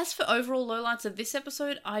 But as for overall lowlights of this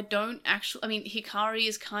episode, Hikari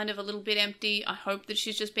is kind of a little bit empty. I hope that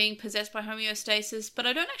she's just being possessed by homeostasis, but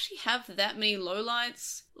I don't actually have that many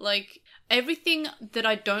lowlights. Like, everything that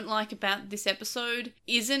I don't like about this episode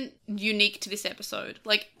isn't unique to this episode.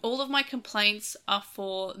 Like, all of my complaints are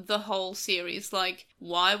for the whole series. Like,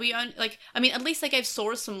 why are we at least they gave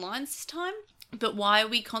Sora some lines this time. But why are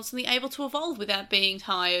we constantly able to evolve without being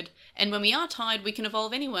tired? And when we are tired, we can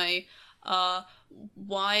evolve anyway.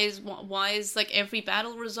 Why is like every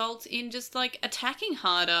battle result in just like attacking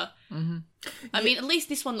harder? Mm-hmm. I mean, at least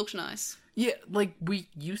this one looks nice. Yeah, like we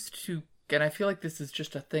used to. And I feel like this is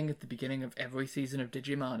just a thing at the beginning of every season of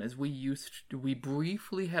Digimon, is we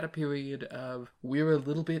briefly had a period of we're a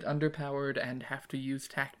little bit underpowered and have to use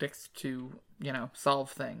tactics to,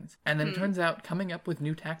 solve things. And then it turns out coming up with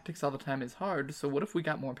new tactics all the time is hard, so what if we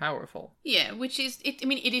got more powerful? Yeah, which is, it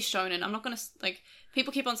is shonen. I'm not going to,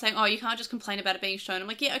 people keep on saying, you can't just complain about it being shonen. I'm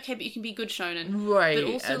like, yeah, okay, but you can be good shonen. Right.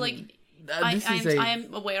 But also, I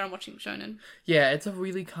am aware I'm watching shonen. Yeah, it's a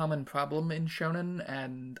really common problem in shonen,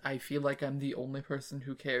 and I feel like I'm the only person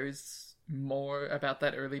who cares more about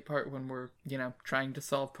that early part when we're, trying to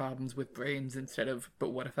solve problems with brains instead of, but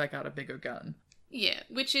what if I got a bigger gun? Yeah,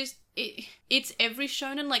 which is, it's every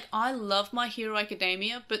shonen. Like, I love My Hero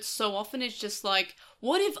Academia, but so often it's just like,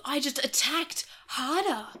 what if I just attacked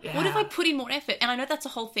harder? Yeah. What if I put in more effort? And I know that's a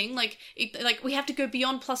whole thing. Like, we have to go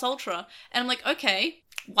beyond plus ultra. And I'm like, okay,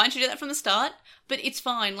 why don't you do that from the start? But it's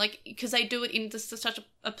fine, like, because they do it in just such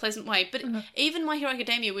a pleasant way. But even My Hero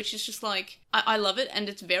Academia, which is just like, I love it, and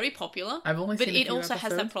it's very popular. I've only seen it a few also episodes,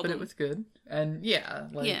 has that problem. But it was good. And yeah,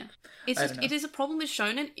 like... Yeah. It's just, it is a problem with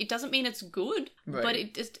shonen. It doesn't mean it's good, but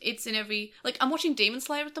it's in every... Like, I'm watching Demon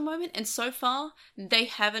Slayer at the moment, and so far, they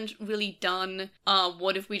haven't really done,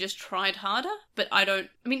 what if we just tried harder? But I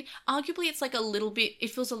mean, arguably it's like it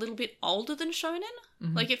feels a little bit older than shonen.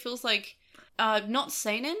 Mm-hmm. Like, it feels like... not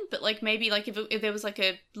seinen, but like maybe like if there was like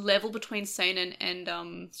a level between seinen and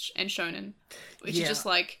shonen, which is just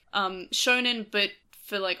like shonen but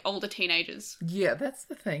for like older teenagers. Yeah, that's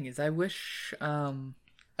the thing, is I wish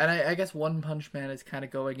and I guess One Punch Man is kind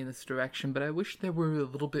of going in this direction, but I wish there were a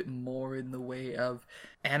little bit more in the way of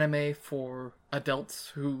anime for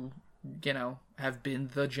adults who, you know, have been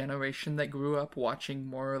the generation that grew up watching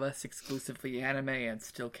more or less exclusively anime and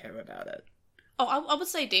still care about it. Oh, I would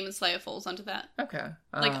say Demon Slayer falls under that. Okay.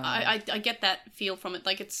 Like, I get that feel from it.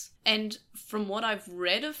 Like, it's... And from what I've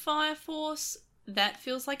read of Fire Force, that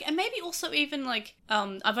feels like... And maybe also even, like...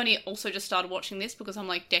 I've only also just started watching this because I'm,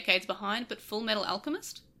 like, decades behind, but Full Metal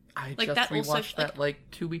Alchemist? I just rewatched that, like,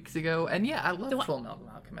 2 weeks ago. And yeah, I love Full Metal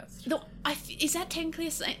Alchemist. Is that technically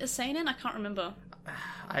a seinen? I can't remember.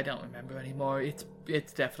 I don't remember anymore.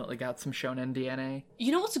 It's definitely got some shonen DNA.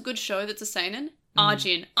 You know what's a good show that's a seinen?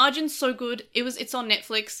 Arjun. Arjun's so good. It's on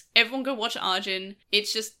Netflix. Everyone go watch Arjun.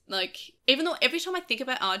 It's just like, even though every time I think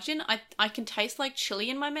about Arjun, I can taste like chili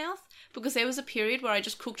in my mouth, because there was a period where I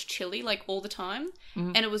just cooked chili like all the time,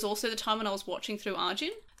 and it was also the time when I was watching through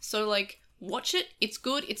Arjun. So like, watch it. It's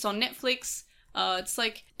good. It's on Netflix. It's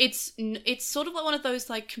like, it's sort of like one of those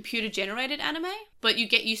like computer generated anime, but you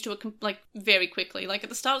get used to it like very quickly. Like at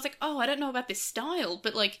the start I was like, oh, I don't know about this style,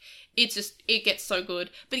 but like it gets so good.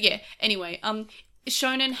 But yeah, anyway,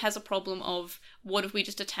 shonen has a problem of what if we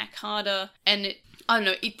just attack harder, and I don't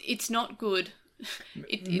know, it's not good.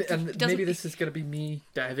 Maybe this is going to be me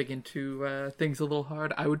diving into things a little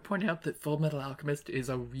hard. I would point out that Full Metal Alchemist is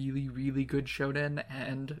a really, really good shonen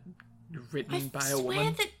and written by a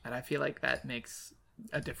woman, and I feel like that makes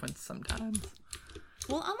a difference sometimes.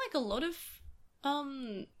 Well, unlike a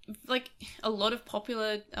lot of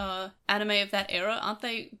popular anime of that era, aren't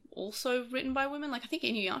they also written by women? Like, I think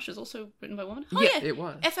Inuyasha is also written by a woman. Oh, yeah, it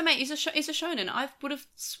was. FMA is a shonen. I would have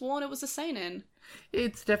sworn it was a seinen.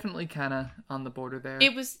 It's definitely kind of on the border there.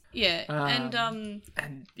 It was, yeah, and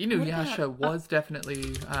Inuyasha was definitely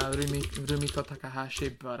Rumiko Takahashi,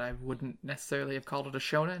 but I wouldn't necessarily have called it a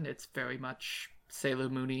shonen. It's very much Sailor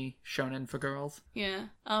Moon-y shonen for girls. Yeah.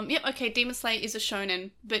 Yep. Okay. Demon Slayer is a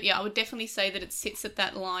shonen, but yeah, I would definitely say that it sits at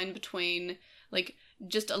that line between like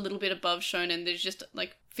just a little bit above shonen. There's just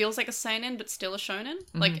like feels like a seinen, but still a shonen.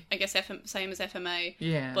 Mm-hmm. Like I guess same as FMA.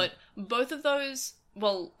 Yeah. But both of those.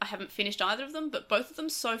 Well, I haven't finished either of them, but both of them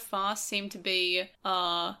so far seem to be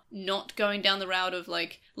not going down the route of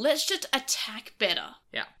like, let's just attack better.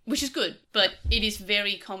 Yeah. Which is good, but it is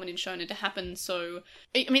very common in shonen to happen, so...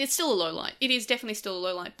 I mean, it's still a low light. It is definitely still a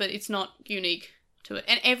low light, but it's not unique to it.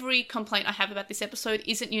 And every complaint I have about this episode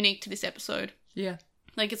isn't unique to this episode. Yeah.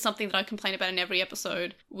 Like, it's something that I complain about in every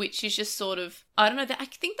episode, which is just sort of... I don't know, I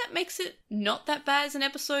think that makes it not that bad as an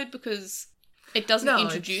episode, because... It doesn't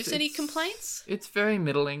introduce any complaints? It's very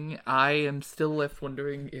middling. I am still left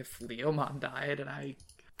wondering if Leomon died, and I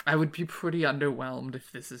would be pretty underwhelmed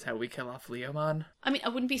if this is how we kill off Leomon. I mean, I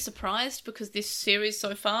wouldn't be surprised, because this series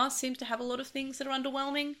so far seems to have a lot of things that are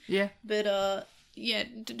underwhelming. Yeah. But, yeah,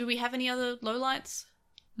 do we have any other lowlights?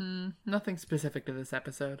 Nothing specific to this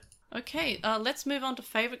episode. Okay, let's move on to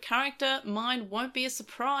favourite character. Mine won't be a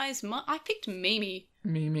surprise. I picked Mimi.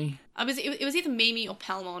 Mimi. It was either Mimi or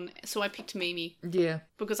Palmon, so I picked Mimi. Yeah.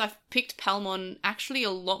 Because I've picked Palmon actually a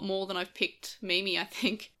lot more than I've picked Mimi, I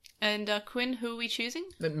think. And Quinn, who are we choosing?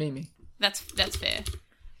 Mimi. That's fair.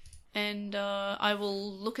 And I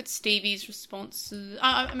will look at Stevie's responses.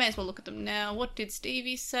 I may as well look at them now. What did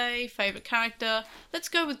Stevie say? Favourite character? Let's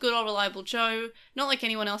go with good old reliable Joe. Not like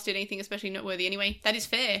anyone else did anything especially noteworthy anyway. That is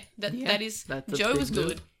fair. Joe was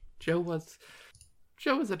good. Joe was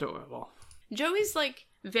adorable. Joe is like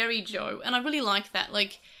very Joe, and I really like that.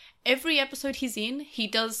 Like, every episode he's in, he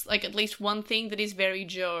does like at least one thing that is very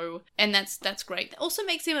Joe, and that's great. That also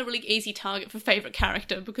makes him a really easy target for favourite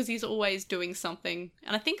character, because he's always doing something.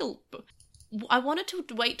 And I think I wanted to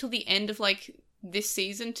wait till the end of like this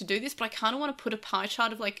season to do this, but I kind of want to put a pie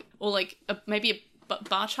chart of like, or like maybe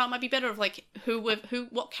bar chart might be better of like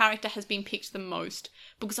what character has been picked the most,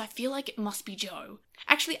 because I feel like it must be Joe.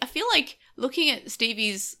 Actually, I feel like looking at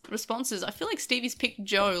Stevie's responses, I feel like Stevie's picked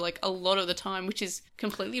Joe like a lot of the time, which is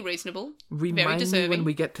completely reasonable. Very deserving. Me when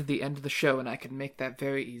we get to the end of the show, and I can make that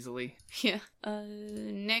very easily. Yeah.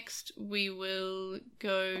 Next we will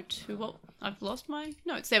go to what I've lost my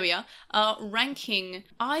notes. There we are. Ranking.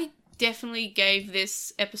 I definitely gave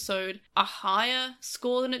this episode a higher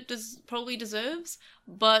score than it probably deserves,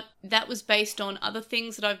 but that was based on other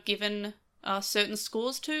things that I've given certain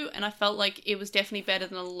scores to, and I felt like it was definitely better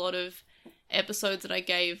than a lot of episodes that I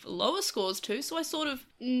gave lower scores to, so I sort of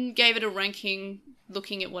gave it a ranking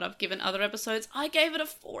looking at what I've given other episodes. I gave it a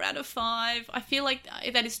 4 out of 5. I feel like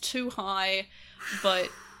that is too high, but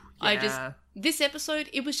yeah. This episode,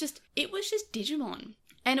 it was just Digimon.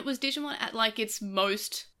 And it was Digimon at like its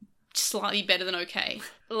most slightly better than okay.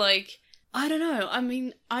 Like, I don't know. I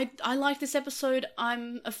mean, I like this episode.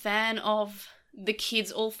 I'm a fan of the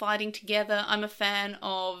kids all fighting together. I'm a fan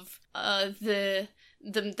of the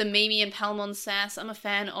Mimi and Palmon sass. I'm a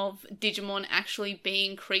fan of Digimon actually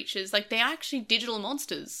being creatures. Like, they are actually digital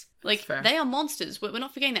monsters. Like, they are monsters. We're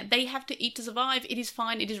not forgetting that. They have to eat to survive. It is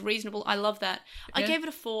fine. It is reasonable. I love that. Yeah. I gave it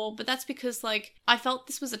a 4, but that's because, like, I felt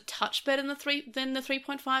this was a touch better than the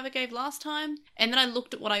 3.5 I gave last time. And then I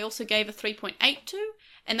looked at what I also gave a 3.8 to,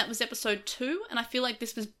 and that was episode 2, and I feel like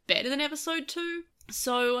this was better than episode 2.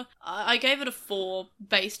 So I gave it a 4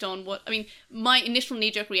 based on my initial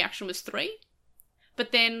knee-jerk reaction was 3.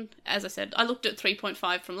 But then, as I said, I looked at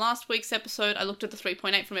 3.5 from last week's episode, I looked at the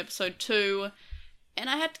 3.8 from episode 2, and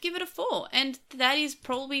I had to give it a 4. And that is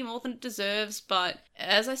probably more than it deserves, but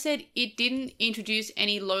as I said, it didn't introduce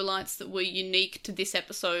any lowlights that were unique to this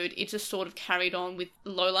episode. It just sort of carried on with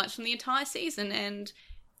lowlights from the entire season, and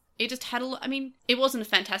it just had it wasn't a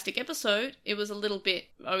fantastic episode. It was a little bit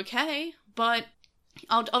okay, but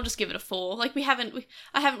I'll just give it a 4. Like, I haven't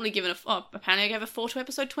really given apparently I gave a 4 to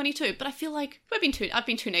episode 22, but I feel like I've been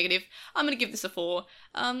too negative. I'm going to give this a 4.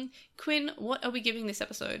 Quinn, what are we giving this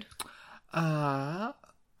episode? I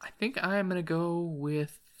think I'm going to go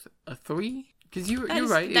with a 3, because you're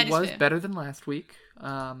right, it was fair. Better than last week,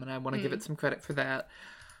 and I want to give it some credit for that.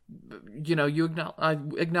 You know,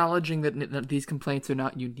 acknowledging that these complaints are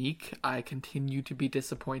not unique, I continue to be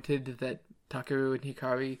disappointed that Takeru and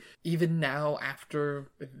Hikari, even now,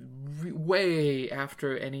 way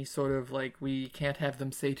after any sort of, like, we can't have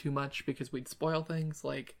them say too much because we'd spoil things,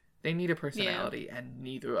 like, they need a personality, and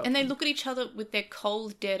neither of them. And they look at each other with their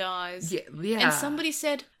cold, dead eyes. Yeah. And somebody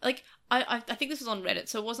said, like, I think this was on Reddit,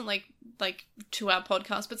 so it wasn't like to our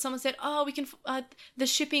podcast, but someone said, we can, the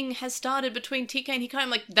shipping has started between TK and Hikari. I'm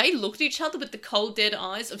like, they looked at each other with the cold, dead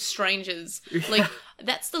eyes of strangers. Like,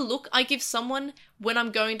 that's the look I give someone when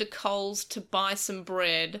I'm going to Coles to buy some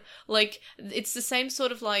bread. Like, it's the same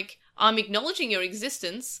sort of, like, I'm acknowledging your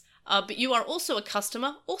existence, but you are also a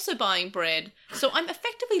customer, also buying bread. So I'm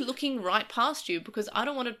effectively looking right past you because I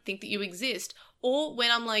don't want to think that you exist. Or when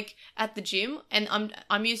I'm, like, at the gym and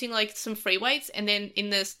I'm using, like, some free weights, and then in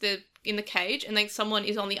the cage, and then someone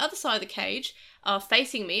is on the other side of the cage,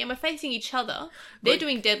 facing me, and we're facing each other. They're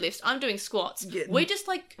doing deadlifts, I'm doing squats. Yeah, we're just,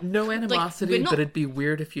 like, no animosity, like, but it'd be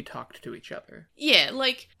weird if you talked to each other. Yeah,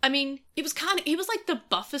 like, I mean, he was like the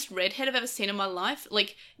buffest redhead I've ever seen in my life,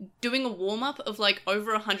 like, doing a warm-up of, like,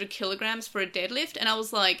 over 100 kilograms for a deadlift, and I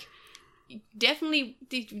was like, definitely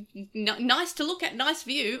nice to look at, nice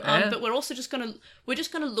view, but we're also just gonna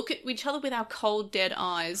look at each other with our cold, dead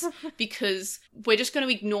eyes because we're just going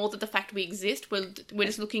to ignore the fact we exist. We're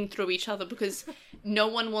just looking through each other because no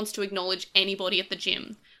one wants to acknowledge anybody at the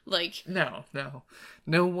gym. Like,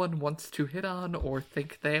 no one wants to hit on or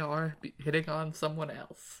think they are hitting on someone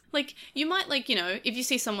else. Like, you might, like, you know, if you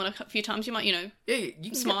see someone a few times, you might, you know, you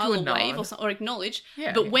can smile or wave or acknowledge.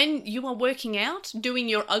 Yeah, but when you are working out, doing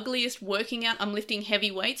your ugliest working out, I'm lifting heavy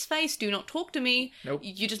weights face, do not talk to me. Nope.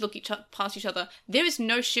 You just look past each other. There is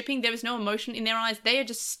no shipping. There is no emotion in their eyes. They are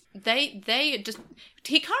just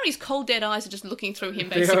Hikari's cold, dead eyes are just looking through him,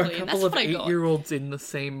 basically. They are a couple of 8-year-olds in the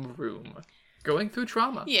same room. Going through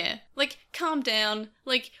trauma. Yeah. Like, calm down.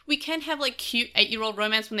 Like, we can have, like, cute 8-year-old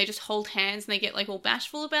romance when they just hold hands and they get, like, all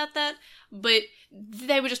bashful about that. But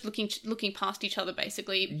they were just looking past each other,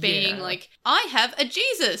 basically, being like, I have a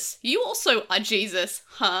Jesus. You also are Jesus,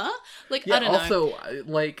 huh? Like, I don't know. Also,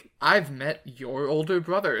 like, I've met your older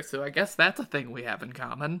brother, so I guess that's a thing we have in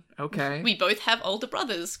common. Okay. We both have older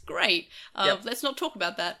brothers. Great. Let's not talk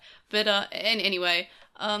about that. But, and anyway...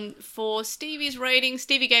 for Stevie's rating,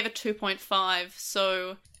 Stevie gave a 2.5,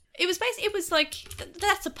 so it was like,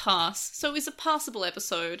 that's a pass. So it was a passable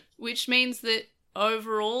episode, which means that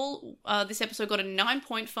overall, this episode got a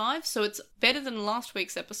 9.5, so it's better than last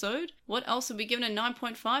week's episode. What else have we given a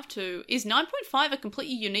 9.5 to? Is 9.5 a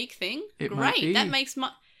completely unique thing? Great, that makes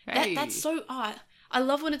my... Hey. That's so... I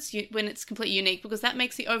love when it's completely unique, because that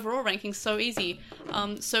makes the overall ranking so easy.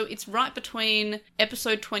 So it's right between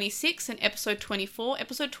episode 26 and episode 24.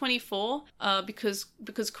 Episode 24, because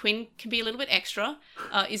Quinn can be a little bit extra,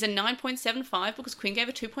 is a 9.75, because Quinn gave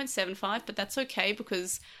a 2.75, but that's okay,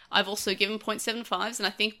 because I've also given 0.75s, and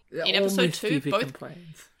I think in episode 2 both...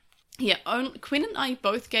 Complains. Yeah, Quinn and I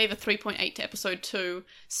both gave a 3.8 to episode 2,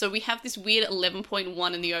 so we have this weird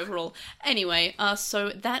 11.1 in the overall. Anyway, so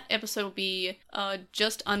that episode will be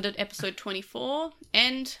just under episode 24,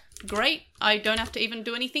 and great, I don't have to even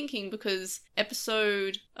do any thinking, because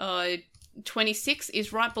episode 26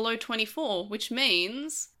 is right below 24, which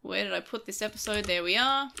means... Where did I put this episode? There we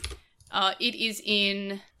are. It is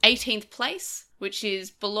in 18th place, which is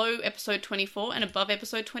below episode 24 and above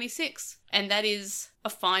episode 26. And that is a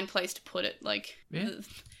fine place to put it. Like, yeah.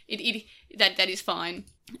 That is fine.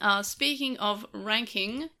 Speaking of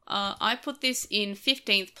ranking, I put this in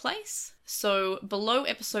 15th place. So below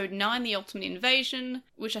episode 9, The Ultimate Invasion,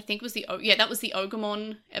 which I think was that was the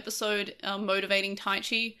Ogamon episode, motivating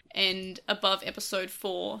Taichi, and above episode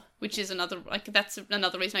 4, which is that's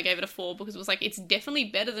another reason I gave it a 4, because it was it's definitely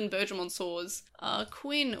better than Bergermon Soars.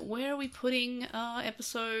 Quinn, where are we putting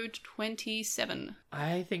episode 27?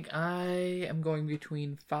 I think I am going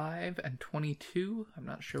between 5 and 22. I'm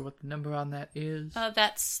not sure what the number on that is.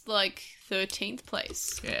 That's 13th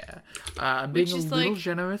place. Yeah. I'm being a little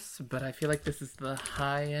generous, but I feel like this is the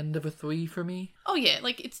high end of a 3 for me. Oh yeah,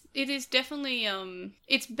 it is definitely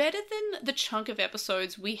it's better than the chunk of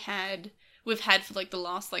episodes we've had for the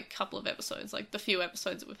last couple of episodes, the few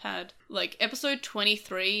episodes that we've had. Episode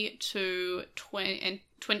 23 to 20 and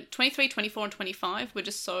 23, 24, and 25 were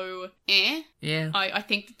just so eh. Yeah. I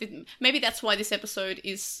think that maybe that's why this episode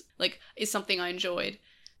is something I enjoyed,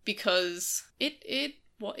 because it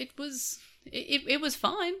was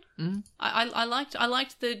fine. Mm-hmm. I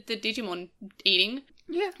liked the Digimon eating.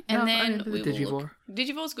 Yeah, and then the Digivore.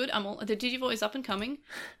 Digivore's good. The Digivore is up and coming,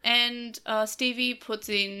 and Stevie puts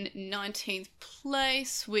in 19th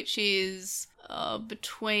place, which is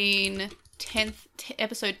between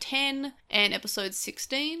episode 10 and episode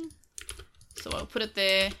 16. So I'll put it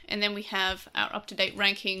there, and then we have our up-to-date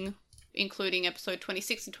ranking, including episode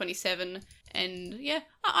 26 and 27. And yeah,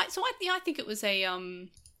 I think it was a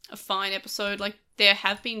fine episode. There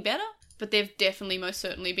have been better, but they've definitely most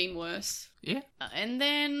certainly been worse. Yeah. And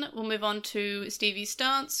then we'll move on to Stevie's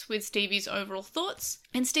stance with Stevie's overall thoughts.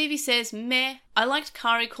 And Stevie says, meh, I liked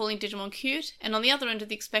Kari calling Digimon cute, and on the other end of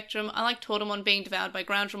the spectrum, I liked Tortamon being devoured by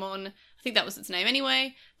Groundramon. I think that was its name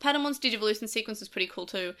anyway. Patamon's Digivolution sequence is pretty cool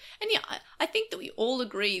too. And yeah, I think that we all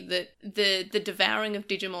agree that the devouring of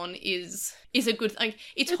Digimon is a good...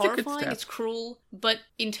 it's horrifying, it's cruel, but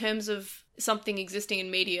in terms of something existing in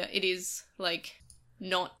media, it is,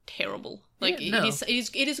 not terrible. It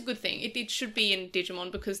is a good thing. It should be in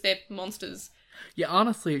Digimon because they're monsters. Yeah,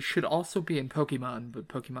 honestly, it should also be in Pokemon, but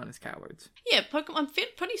Pokemon is cowards. Yeah, I'm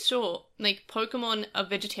pretty sure Pokemon are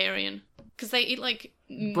vegetarian because they eat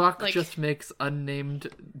Brock just makes unnamed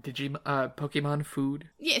Pokemon food.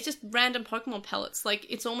 Yeah, it's just random Pokemon pellets.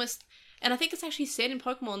 It's almost... And I think it's actually said in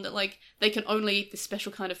Pokemon that, they can only eat this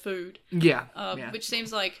special kind of food. Yeah. Which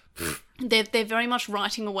seems like they're very much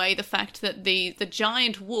writing away the fact that the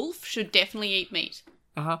giant wolf should definitely eat meat.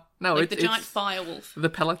 Uh-huh. No, the giant fire wolf. The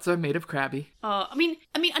pellets are made of Krabby. I mean,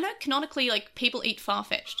 I know canonically, people eat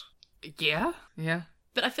Farfetch'd. Yeah.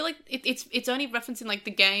 But I feel like it's only referencing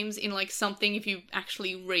the games in something if you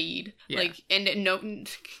actually read. Yeah. And no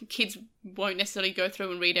kids won't necessarily go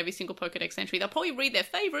through and read every single Pokédex entry. They'll probably read their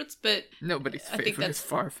favorites, but nobody's favorite is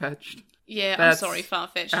Farfetch'd. Yeah, I'm sorry,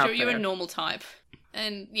 Farfetch'd. You're a normal type.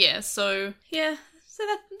 And so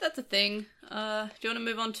that's a thing. Do you want to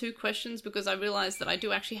move on to questions? Because I realize that I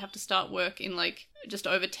do actually have to start work in just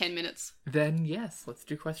over 10 minutes. Then yes, let's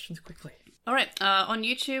do questions quickly. Alright, on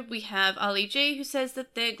YouTube we have Ali G, who says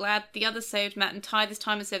that they're glad the others saved Matt and Ty this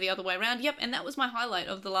time instead of the other way around. Yep, and that was my highlight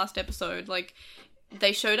of the last episode.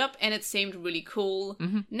 They showed up and it seemed really cool.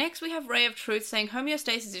 Mm-hmm. Next we have Ray of Truth saying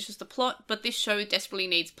homeostasis is just a plot, but this show desperately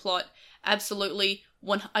needs plot. Absolutely.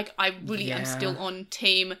 I really am still on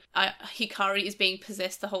team. Hikari is being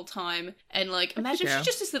possessed the whole time, and imagine if she's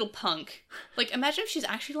just this little punk. Imagine if she's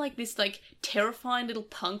actually this terrifying little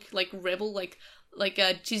punk rebel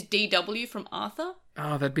she's DW from Arthur.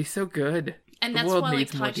 Oh, that'd be so good. And that's why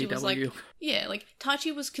Taichi was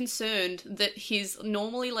Taichi was concerned that his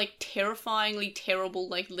normally terrifyingly terrible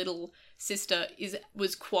little sister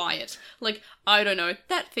was quiet. I don't know,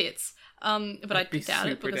 that fits. But I doubt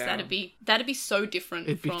it because that'd be so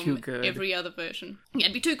different from every other version. Yeah,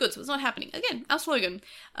 it'd be too good, so it's not happening. Again, our slogan.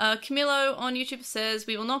 Camilo on YouTube says,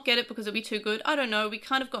 we will not get it because it'll be too good. I don't know, we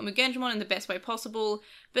kind of got Mugenjamon in the best way possible,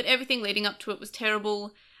 but everything leading up to it was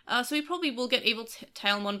terrible. So we probably will get Evil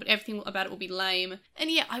Tailmon, but everything about it will be lame.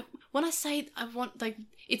 And yeah, when I say I want, like,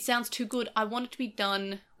 it sounds too good, I want it to be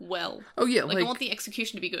done well. Oh yeah, like I want the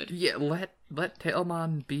execution to be good. Yeah, let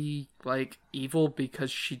Tailmon be, like, evil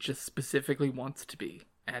because she just specifically wants to be.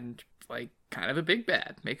 And, like, kind of a big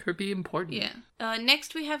bad. Make her be important. Yeah.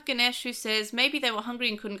 Next we have Ganesh, who says, maybe they were hungry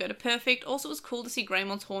and couldn't go to Perfect. Also, it was cool to see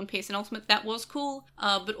Greymon's horn pierce in Ultimate. That was cool.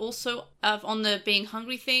 But also, on the being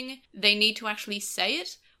hungry thing, they need to actually say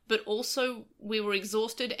it. But also, we were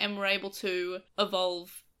exhausted and were able to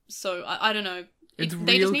evolve. So, I don't know.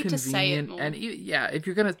 They just need to say it more. And yeah, if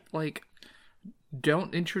you're gonna, like,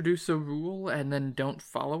 don't introduce a rule and then don't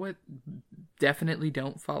follow it, definitely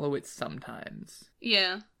don't follow it sometimes.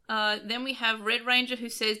 Yeah. Then we have Red Ranger, who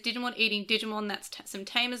says, Digimon eating Digimon, that's some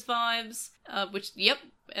Tamers vibes. Which, yep.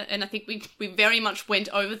 And I think we very much went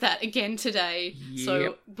over that again today. Yep.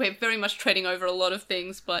 So we're very much treading over a lot of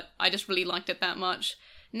things, but I just really liked it that much.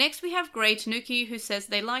 Next we have Grey Tanuki, who says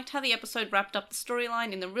they liked how the episode wrapped up the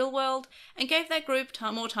storyline in the real world and gave that group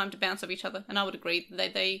more time to bounce off each other. And I would agree,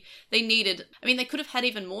 they needed... I mean, they could have had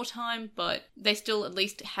even more time, but they still at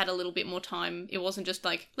least had a little bit more time. It wasn't just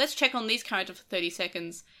like, let's check on these characters for 30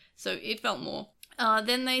 seconds. So it felt more.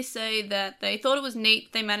 Then they say that they thought it was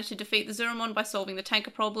neat they managed to defeat the Zurumon by solving the tanker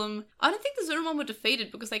problem. I don't think the Zurumon were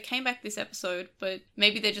defeated because they came back this episode, but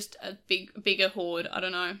maybe they're just a bigger horde. I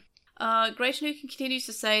don't know. Grey Tanuki continues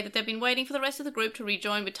to say that they've been waiting for the rest of the group to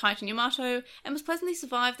rejoin with Titan Yamato and was pleasantly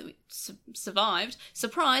surprised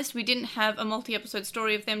we didn't have a multi-episode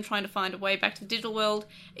story of them trying to find a way back to the digital world,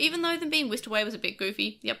 even though them being whisked away was a bit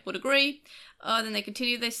goofy. Yep, would agree. Then they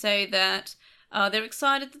continue, they say that they're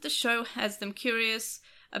excited that the show has them curious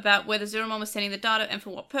about whether Zurumon was sending the data and for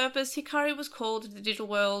what purpose. Hikari was called to the digital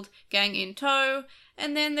world, gang in tow.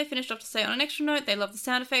 And then they finished off to say, on an extra note, they love the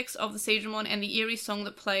sound effects of the Siegramon and the eerie song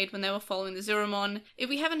that played when they were following the Zurumon. If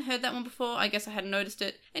we haven't heard that one before, I guess I hadn't noticed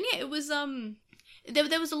it. And yeah, it was,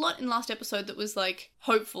 there was a lot in last episode that was, like,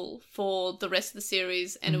 hopeful for the rest of the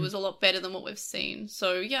series, and it was a lot better than what we've seen.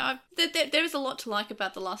 So, yeah, there is a lot to like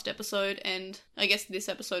about the last episode, and I guess this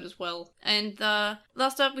episode as well. And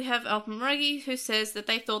last up, we have Alpamaregi, who says that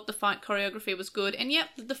they thought the fight choreography was good, and yep,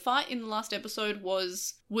 the fight in the last episode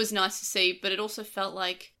was nice to see, but it also felt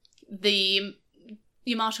like the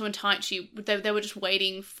Yamato and Taichi, they were just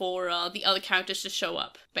waiting for the other characters to show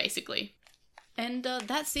up, basically. And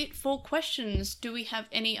that's it for questions. Do we have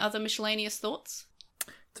any other miscellaneous thoughts?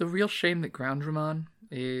 It's a real shame that Groundramon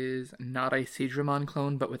is not a Seadramon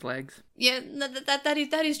clone, but with legs. Yeah,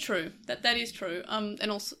 that is true. That is true. And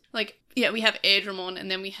also, like, yeah, we have Airdramon, and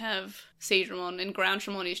then we have Seadramon, and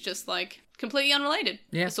Groundramon is just, like, completely unrelated.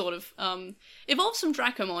 Yeah. Sort of. Evolves from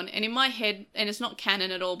Dracomon, and in my head, and it's not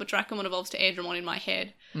canon at all, but Dracomon evolves to Airdramon in my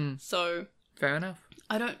head. So... Fair enough.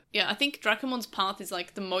 I think Dracomon's path is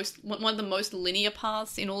like one of the most linear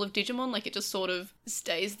paths in all of Digimon. Like, it just sort of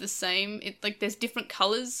stays the same. There's different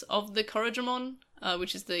colours of the Korodramon,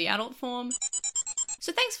 which is the adult form.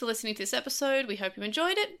 So thanks for listening to this episode. We hope you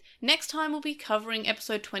enjoyed it. Next time we'll be covering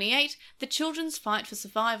episode 28, The Children's Fight for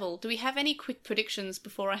Survival. Do we have any quick predictions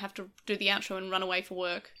before I have to do the outro and run away for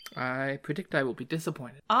work? I predict I will be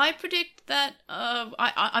disappointed. I predict that,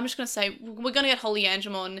 I'm just going to say, we're going to get Holy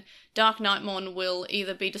Angemon. Dark Nightmon will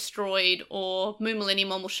either be destroyed, or Moon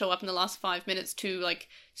Millenniumon will show up in the last 5 minutes to, like,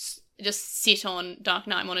 just sit on Dark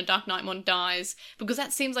Nightmon, and Dark Nightmon dies, because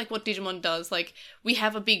that seems like what Digimon does. Like, we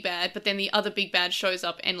have a big bad, but then the other big bad shows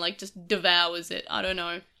up and, like, just devours it. I don't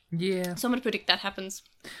know. Yeah. So I'm gonna predict that happens.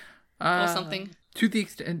 Or something. To the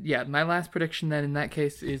extent, yeah, my last prediction then in that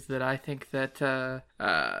case is that I think that Dark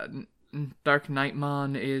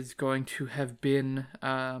Nightmon is going to have been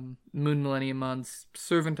Moon Millenniumon's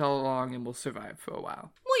servant all along and will survive for a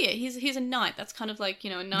while. Well, yeah, he's a knight. That's kind of like,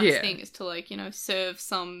 a knight's thing is to, like, serve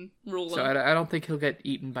some ruler. So I don't think he'll get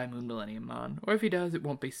eaten by Moon Millenniumon. Or if he does, it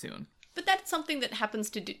won't be soon. But that's something that happens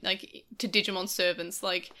to Digimon servants.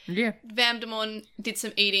 Like, yeah. Vamdemon did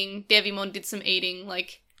some eating, Devimon did some eating,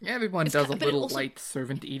 like... Yeah, everyone does a little light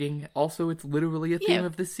servant eating. Also, it's literally a theme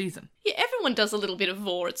of this season. Yeah, everyone does a little bit of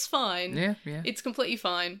vor. It's fine. Yeah. It's completely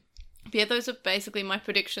fine. But yeah, those are basically my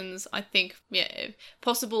predictions. I think,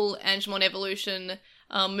 possible Angemon evolution,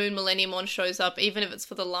 Moon Millenniumon shows up, even if it's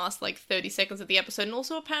for the last, 30 seconds of the episode. And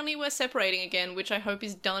also, apparently, we're separating again, which I hope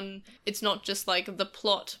is done. It's not just, the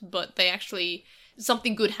plot, but they actually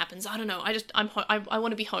something good happens. I don't know. I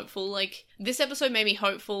want to be hopeful. Like, this episode made me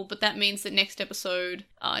hopeful, but that means that next episode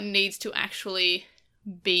needs to actually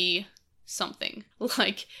be something.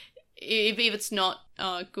 Like, if it's not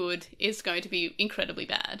good, it's going to be incredibly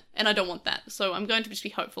bad. And I don't want that. So I'm going to just be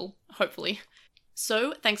hopeful, hopefully.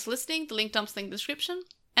 So, thanks for listening. The link dump's linked in the description.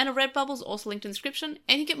 And a Redbubble's also linked in the description.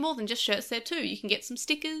 And you get more than just shirts there too. You can get some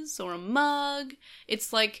stickers or a mug.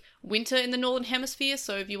 It's like winter in the Northern Hemisphere,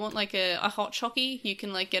 so if you want like a hot chockey, you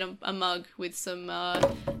can like get a mug with some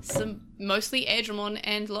mostly Aedramon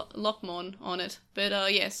and Lockmon on it.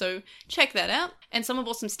 But yeah, so check that out. And someone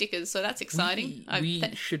bought some stickers, so that's exciting. We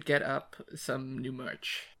should get up some new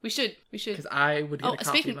merch. We should. Because I would get a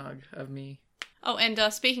coffee mug of me. Oh,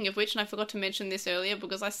 and speaking of which, and I forgot to mention this earlier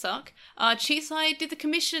because I suck, Chisai did the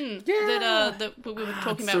commission that we were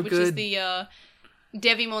talking about, which is the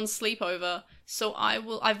Devimon sleepover. So I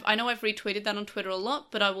know I've retweeted that on Twitter a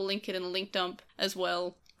lot, but I will link it in the link dump as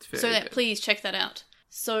well. So that please check that out.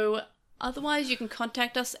 So otherwise, you can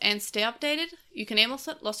contact us and stay updated. You can email us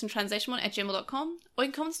at lostintranslationmon@gmail.com, or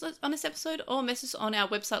you can comment on this episode or message on our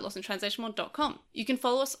website, lostintranslationmon.com. You can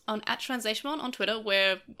follow us on @translationmon on Twitter,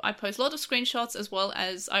 where I post a lot of screenshots as well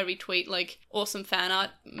as I retweet like awesome fan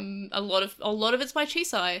art. A lot of it's by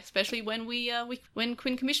Chisai, especially when when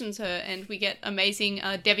Quinn commissions her, and we get amazing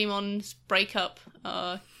Devimon's breakup.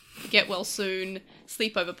 Get well soon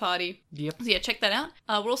sleepover party. Yep. So yeah, check that out.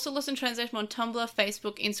 We're also Lost in Translation on Tumblr,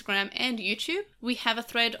 Facebook, Instagram, and YouTube. We have a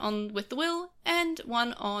thread on With the Will and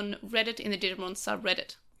one on Reddit in the Digimon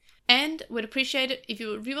subreddit. And we'd appreciate it if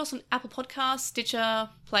you review us on Apple Podcasts, Stitcher,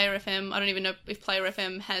 Player FM. I don't even know if Player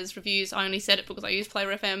FM has reviews. I only said it because I use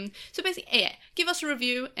Player FM. So basically, yeah, give us a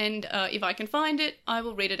review, and if I can find it, I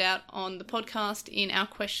will read it out on the podcast in our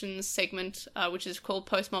questions segment, which is called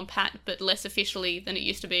Postmon Pat, but less officially than it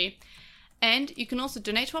used to be. And you can also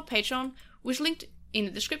donate to our Patreon, which is linked in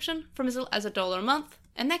the description, from as little as $1 a month.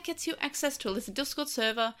 And that gets you access to a listed Discord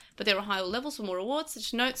server, but there are higher levels for more rewards, such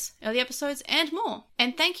as notes, early episodes, and more.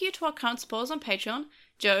 And thank you to our current supporters on Patreon,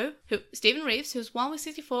 Joe, Stephen Reeves, who's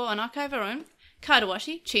Wildway64 on Archive Our Own,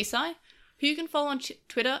 Kaidawashi, Chisai, who you can follow on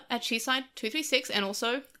Twitter at Chisai236, and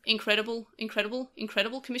also incredible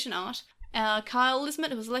commission art, Kyle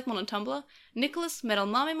Lismet, who's Lekmon on Tumblr, Nicholas, Metal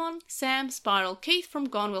Mamimon, Sam, Spiral, Keith from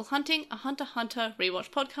Gone Will Hunting, a Hunter x Hunter rewatch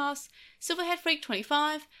podcast, Silverhead Freak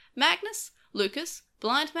 25, Magnus, Lucas,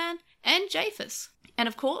 Blind Man, and Japhus. And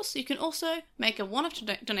of course, you can also make a one-off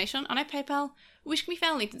donation on our PayPal, which can be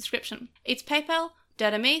found linked in the description. It's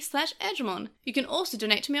paypal.me/Aedramon. You can also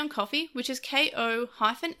donate to me on Ko-fi, which is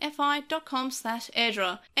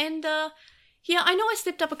ko-fi.com/Aedra. And yeah, I know I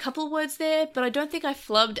slipped up a couple of words there, but I don't think I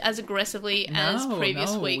flubbed as aggressively as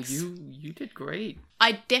previous weeks. You did great.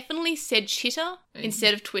 I definitely said chitter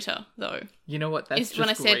instead of Twitter, though. You know what? That's when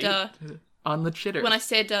I said on the chitter. When I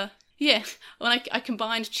said yeah, when I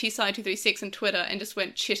combined Chisai236 and Twitter and just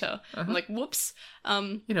went chitter. I'm like, whoops.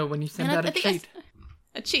 You know, when you send out a cheat.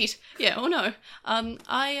 A cheat, yeah. Oh no.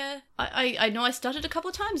 I know I stuttered a couple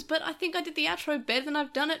of times, but I think I did the outro better than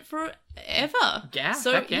I've done it forever. Yeah.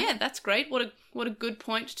 So yeah, that's great. What a good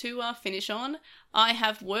point to finish on. I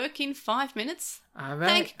have work in 5 minutes. All right.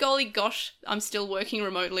 Thank golly gosh, I'm still working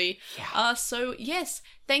remotely. Yeah. So yes,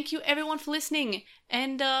 thank you everyone for listening,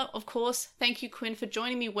 and of course, thank you Quinn for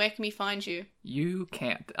joining me. Where can we find you? You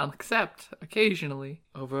can't, except occasionally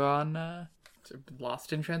over on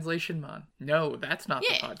Lost in Translation Mon. No, that's not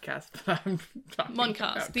the podcast that I'm talking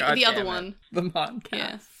Moncast, about. the other one. The Moncast.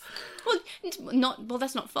 Yeah. Well,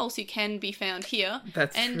 that's not false. You can be found here.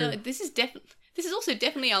 That's true. And this is also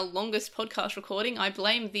definitely our longest podcast recording. I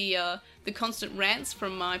blame the constant rants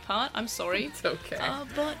from my part. I'm sorry. It's okay.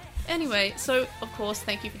 But anyway, so of course,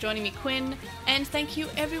 thank you for joining me, Quinn, and thank you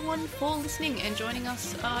everyone for listening and joining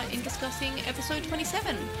us in discussing episode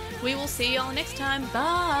 27. We will see you all next time.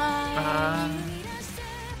 Bye. Bye.